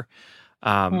before.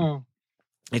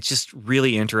 It's just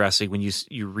really interesting when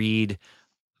you read,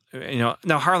 now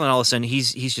Harlan Ellison,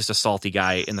 he's just a salty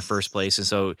guy in the first place. And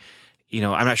so,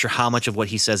 I'm not sure how much of what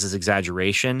he says is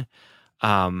exaggeration.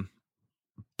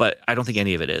 But I don't think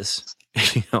any of it is.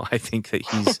 I think that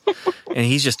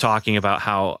he's just talking about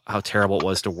how terrible it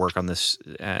was to work on this,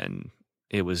 and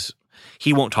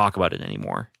he won't talk about it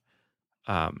anymore.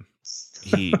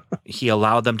 He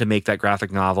allowed them to make that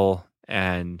graphic novel,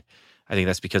 and I think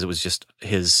that's because it was just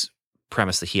his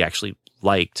premise that he actually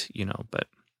liked, but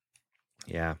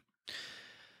yeah.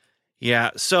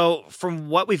 Yeah. So from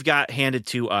what we've got handed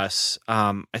to us,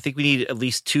 I think we need at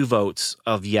least 2 votes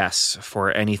of yes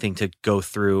for anything to go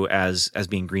through as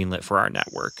being greenlit for our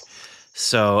network.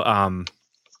 So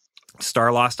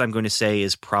Starlost, I'm going to say,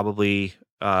 is probably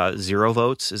 0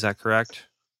 votes. Is that correct?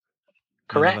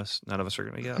 Correct. None of us are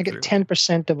going to get. I get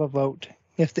 10% of a vote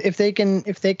if they can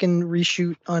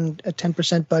reshoot on a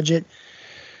 10% budget.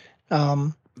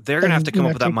 They're going to have to come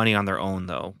up with that money on their own,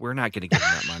 though. We're not going to give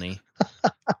them that money.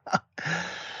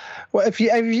 Well, if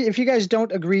you guys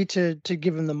don't agree to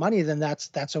give them the money, then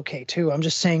that's okay too. I'm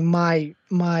just saying my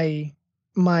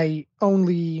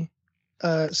only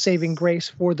saving grace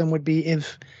for them would be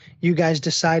if you guys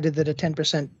decided that a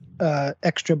 10%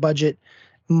 extra budget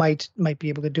might be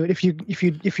able to do it.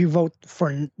 If you vote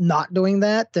for not doing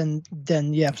that, then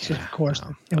yes, of course,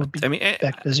 it would be.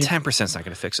 10% is not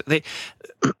going to fix it.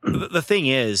 The thing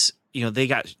is, they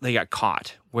got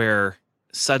caught where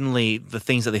suddenly the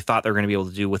things that they thought they were going to be able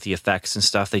to do with the effects and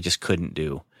stuff, they just couldn't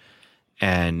do,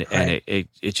 and it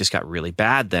just got really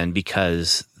bad then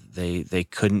because they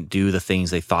couldn't do the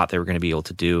things they thought they were going to be able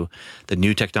to do. The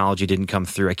new technology didn't come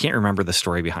through. I can't remember the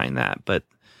story behind that, but.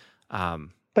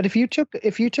 But if you took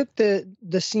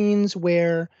the scenes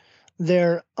where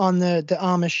they're on the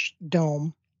Amish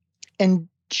dome and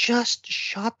just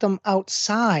shot them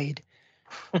outside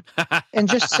and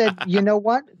just said, you know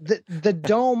what, the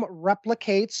dome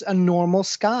replicates a normal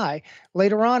sky.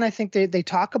 Later on, I think they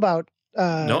talk about.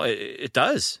 No, it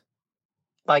does.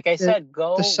 Like I said,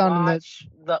 go watch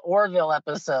the Orville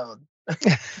episode.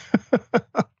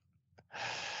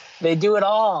 They do it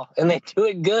all, and they do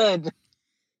it good.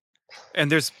 And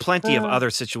there's plenty of other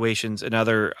situations and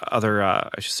other I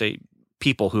should say,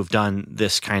 people who've done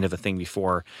this kind of a thing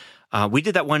before. We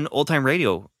did that one Old Time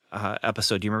Radio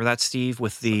episode. Do you remember that, Steve?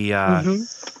 With the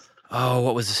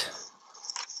what was it?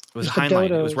 Was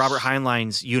Heinlein? It was Robert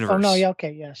Heinlein's Universe. Oh no, yeah,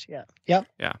 okay, yes, yeah, yep,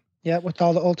 yeah, with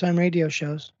all the Old Time Radio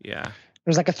shows. Yeah, it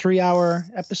was like a 3-hour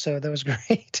episode. That was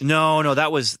great. No,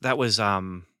 that was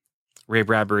Ray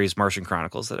Bradbury's Martian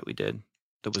Chronicles that we did.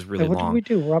 That was really long. What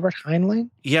did we do? Robert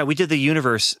Heinlein? Yeah, we did the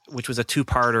Universe, which was a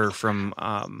 2-parter from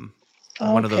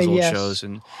one of those old shows,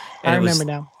 and I remember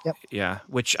now. Yep. Yeah,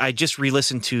 which I just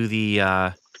re-listened to the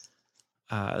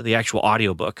actual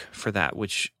audiobook for that,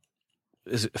 which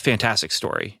is a fantastic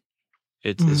story.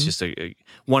 It's just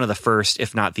one of the first,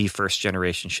 if not the first,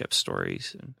 generation ship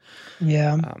stories.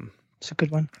 Yeah, it's a good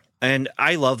one. And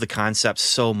I love the concept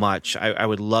so much. I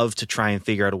would love to try and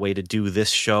figure out a way to do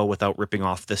this show without ripping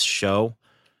off this show,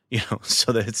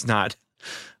 so that it's not,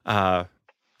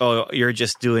 you're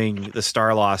just doing the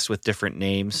Starlost with different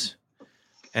names,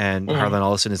 and Harlan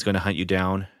Ellison is going to hunt you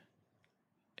down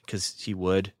because he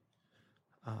would.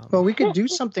 Well, we could do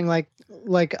something like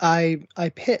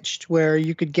I pitched, where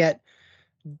you could get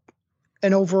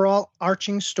an overall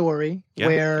arching story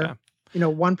where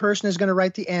one person is going to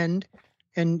write the end.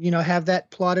 And, have that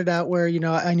plotted out where,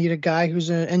 I need a guy who's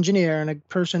an engineer and a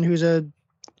person who's a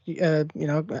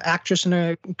actress in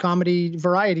a comedy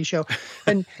variety show.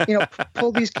 And,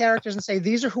 pull these characters and say,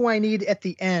 these are who I need at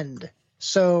the end.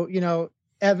 So,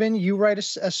 Evan, you write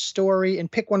a story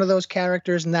and pick one of those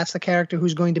characters, and that's the character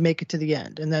who's going to make it to the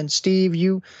end. And then, Steve,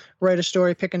 you write a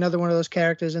story, pick another one of those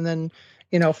characters, and then,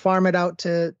 farm it out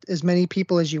to as many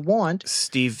people as you want.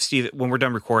 Steve, when we're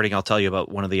done recording, I'll tell you about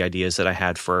one of the ideas that I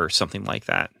had for something like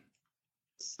that.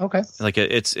 Okay. Like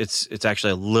it's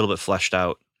actually a little bit fleshed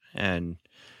out,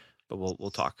 but we'll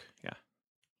talk. Yeah.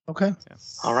 Okay. Yeah.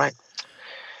 All right.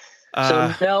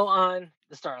 So no on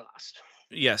the Starlost.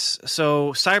 Yes.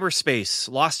 So cyberspace,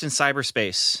 Lost in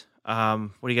Cyberspace.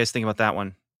 What do you guys think about that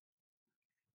one?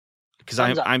 Because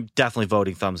I'm definitely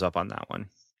voting thumbs up on that one.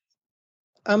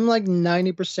 I'm like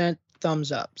 90%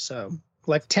 thumbs up. So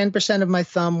Like 10% of my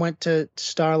thumb went to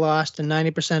Starlost and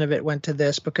 90% of it went to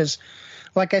this because,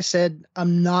 like I said,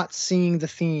 I'm not seeing the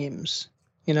themes.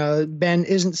 You know, Ben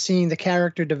isn't seeing the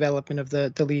character development of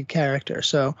the lead character.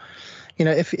 So, you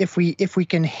know, if we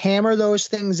can hammer those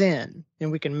things in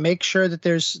and we can make sure that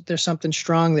there's something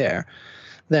strong there,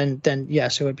 then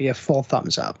yes, it would be a full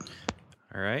thumbs up.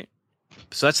 All right.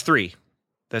 So that's 3.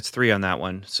 That's 3 on that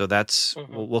one. So that's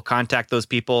we'll contact those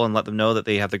people and let them know that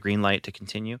they have the green light to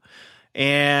continue.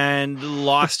 And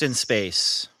Lost in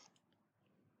Space.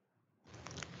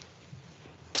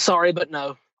 Sorry, but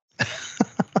no.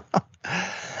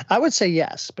 I would say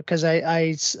yes, because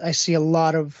I see a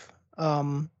lot of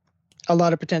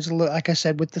potential. Like I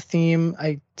said, with the theme,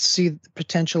 I see the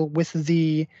potential with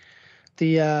the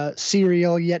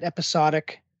serial yet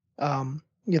episodic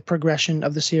progression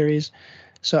of the series.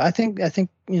 So I think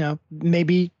you know,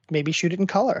 maybe shoot it in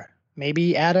color,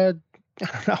 maybe add a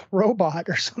robot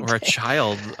or something, or a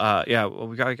child. Yeah, well,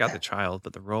 we got the child,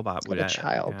 but the robot would add a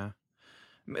child. Yeah.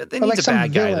 It needs like a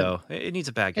bad guy, though. It needs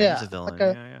a bad guy. It needs a villain.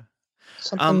 Like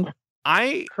something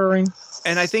recurring.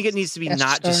 And I think it needs to be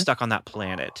not just stuck on that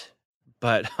planet.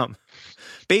 But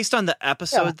based on the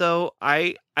episode, though,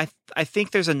 I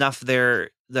think there's enough there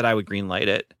that I would greenlight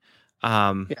it.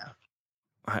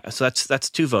 So that's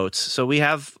 2 votes. So we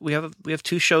have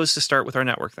 2 shows to start with our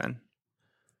network then.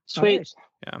 Sweet.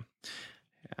 Yeah.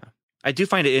 I do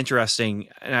find it interesting,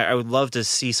 and I would love to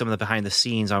see some of the behind the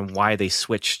scenes on why they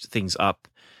switched things up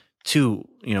to,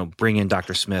 you know, bring in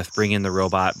Dr. Smith, bring in the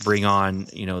robot, bring on,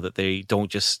 you know, that they're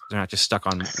not just stuck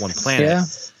on one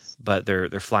planet, but they're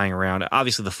flying around.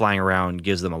 Obviously, the flying around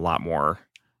gives them a lot more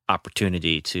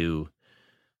opportunity to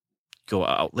go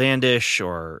outlandish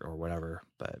or whatever.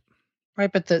 But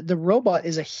right, but the robot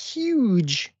is a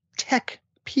huge tech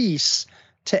piece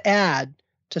to add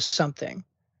to something.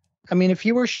 I mean, if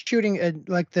you were shooting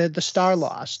like the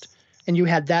Starlost and you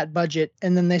had that budget,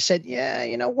 and then they said, yeah,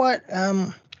 you know what,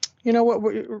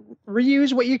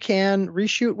 reuse what you can,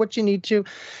 reshoot what you need to,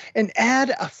 and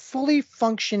add a fully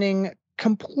functioning,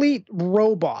 complete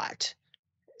robot,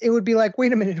 it would be like,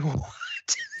 wait a minute,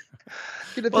 what?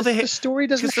 You know, well, the story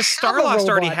doesn't. Because the Starlost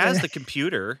already has the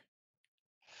computer.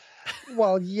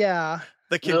 Well, yeah,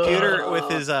 the computer with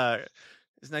his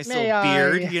nice little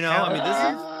beard. You know, I mean, this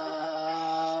is.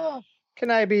 Can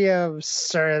I be of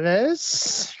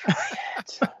service?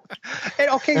 And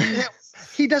okay,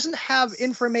 he doesn't have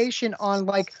information on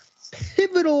like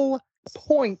pivotal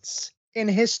points in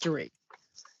history.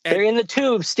 They're in the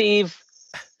tubes, Steve.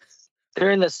 They're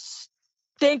in the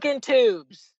stinking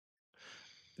tubes.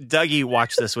 Dougie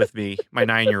watched this with me. My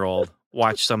 9-year-old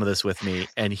watched some of this with me,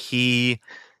 and he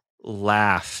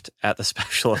laughed at the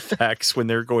special effects when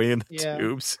they're going in the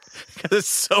tubes because it's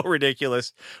so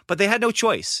ridiculous. But they had no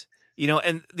choice. You know,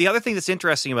 and the other thing that's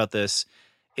interesting about this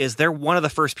is they're one of the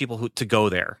first people to go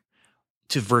there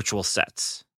to virtual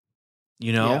sets.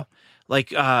 You know, like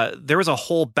there was a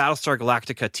whole Battlestar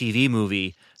Galactica TV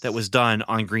movie that was done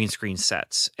on green screen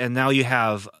sets. And now you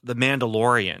have The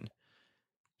Mandalorian,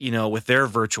 you know, with their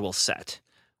virtual set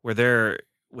where they're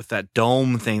with that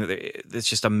dome thing. It's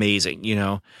just amazing, you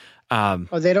know.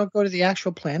 They don't go to the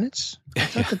actual planets? I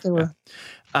thought that they were.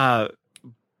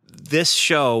 This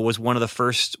show was one of the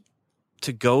first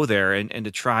to go there and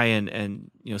to try and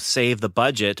you know, save the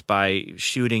budget by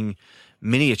shooting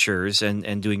miniatures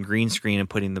and doing green screen and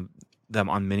putting them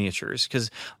on miniatures.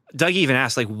 Because Doug even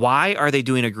asked, like, why are they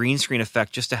doing a green screen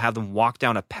effect just to have them walk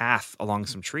down a path along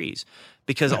some trees?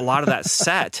 Because a lot of that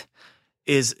set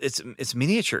is it's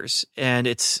miniatures, and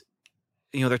it's,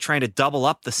 you know, they're trying to double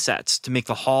up the sets to make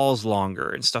the halls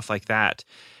longer and stuff like that.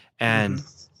 And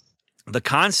the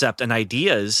concept and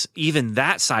ideas, even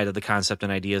that side of the concept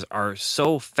and ideas, are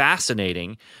so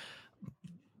fascinating.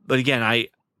 But again,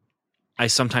 I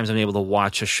sometimes am able to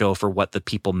watch a show for what the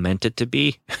people meant it to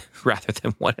be rather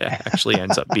than what it actually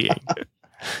ends up being.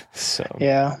 So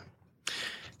yeah.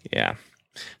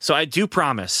 So I do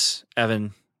promise,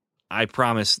 Evan, I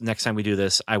promise next time we do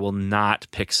this, I will not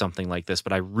pick something like this,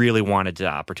 but I really wanted the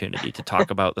opportunity to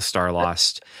talk about the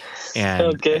Starlost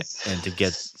and to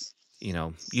get, you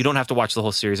know, you don't have to watch the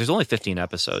whole series. There's only 15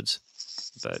 episodes,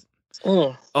 but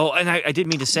and I didn't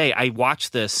mean to say, I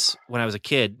watched this when I was a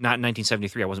kid, not in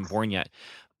 1973. I wasn't born yet,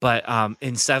 but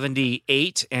in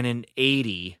 78 and in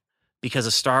 80, because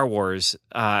of Star Wars.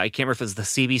 I can't remember if it was the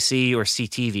CBC or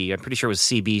CTV. I'm pretty sure it was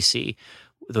CBC.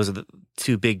 Those are the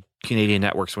 2 big Canadian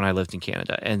networks when I lived in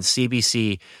Canada. And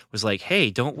CBC was like, hey,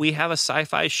 don't we have a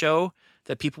sci-fi show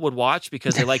that people would watch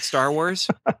because they like Star Wars?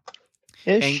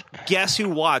 And guess who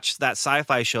watched that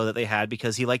sci-fi show that they had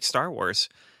because he liked Star Wars?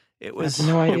 It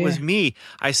was me.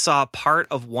 I saw part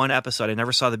of one episode. I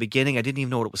never saw the beginning. I didn't even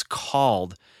know what it was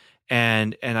called.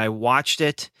 And I watched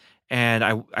it, and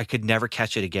I could never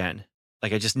catch it again.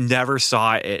 Like, I just never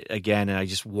saw it again, and I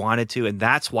just wanted to. And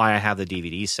that's why I have the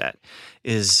DVD set,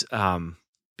 is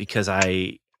because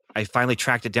I finally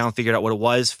tracked it down, figured out what it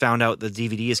was, found out the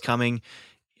DVD is coming,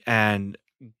 and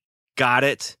got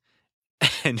it,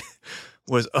 and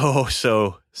was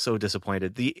so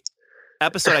disappointed. The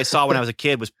episode I saw when I was a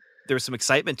kid there was some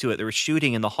excitement to it. There was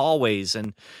shooting in the hallways,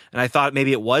 and I thought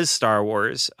maybe it was Star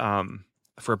Wars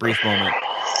for a brief moment,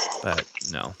 but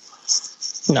no,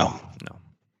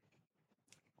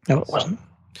 it wasn't.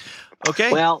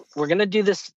 Okay. Well, we're gonna do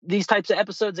these types of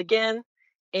episodes again,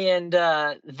 and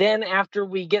then after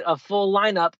we get a full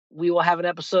lineup, we will have an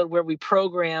episode where we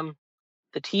program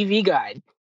the TV guide.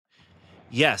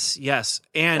 Yes,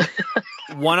 and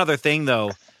one other thing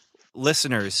though.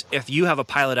 Listeners, if you have a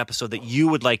pilot episode that you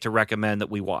would like to recommend that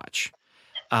we watch,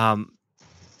 and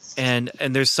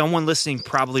there's someone listening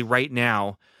probably right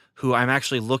now who I'm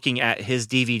actually looking at his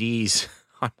DVDs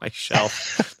on my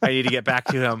shelf. I need to get back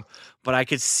to him, but I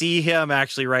could see him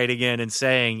actually writing in and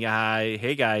saying,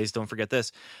 hey guys, don't forget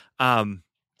this. But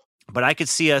I could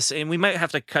see us, and we might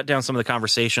have to cut down some of the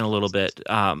conversation a little bit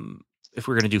if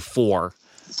we're going to do 4,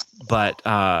 but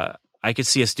I could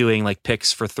see us doing like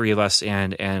picks for 3 of us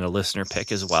and a listener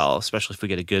pick as well, especially if we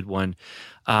get a good one.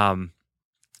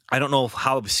 I don't know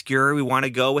how obscure we want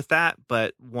to go with that,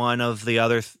 but one of the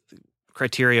other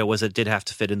criteria was it did have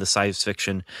to fit in the science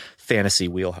fiction fantasy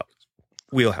wheelhouse.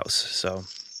 So,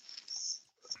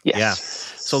 yes. Yeah.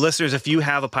 So listeners, if you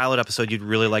have a pilot episode you'd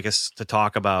really like us to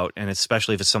talk about, and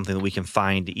especially if it's something that we can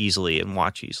find easily and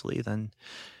watch easily, then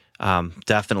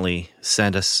definitely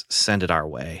send it our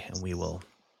way, and we will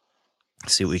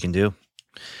see what we can do.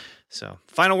 So,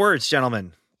 final words,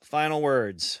 gentlemen. Final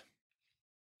words.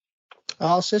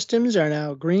 All systems are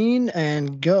now green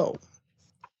and go.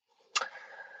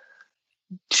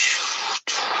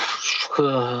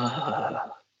 Those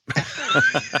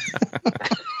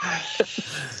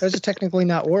are technically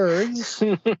not words.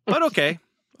 But okay.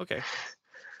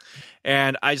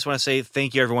 And I just want to say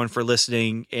thank you, everyone, for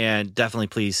listening. And definitely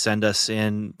please send us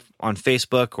in on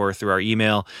Facebook or through our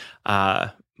email.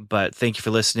 But thank you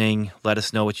for listening. Let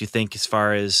us know what you think as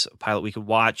far as a pilot we could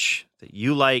watch that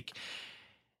you like.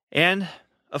 And,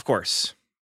 of course,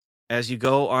 as you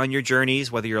go on your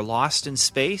journeys, whether you're lost in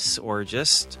space or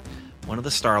just one of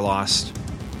the star lost,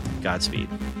 Godspeed.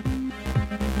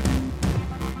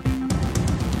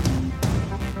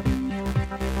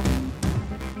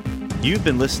 You've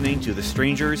been listening to the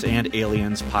Strangers and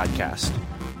Aliens podcast.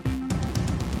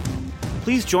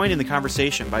 Please join in the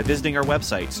conversation by visiting our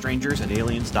website,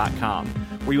 strangersandaliens.com,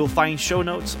 where you will find show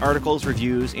notes, articles,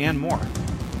 reviews, and more.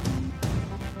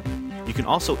 You can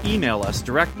also email us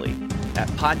directly at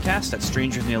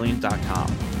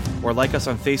podcast@strangersandaliens.com, or like us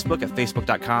on Facebook at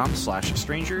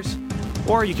facebook.com/strangers,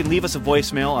 or you can leave us a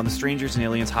voicemail on the Strangers and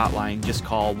Aliens hotline. Just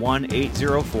call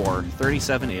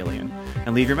 1-804-37-ALIEN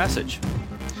and leave your message.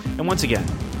 And once again,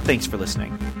 thanks for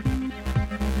listening.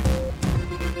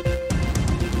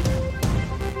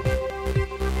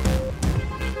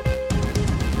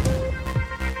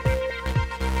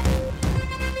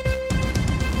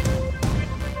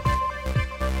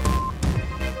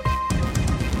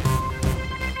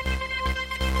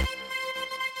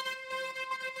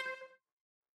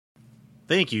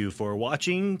 Thank you for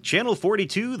watching Channel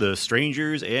 42, the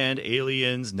Strangers and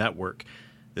Aliens Network.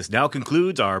 This now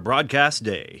concludes our broadcast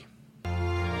day.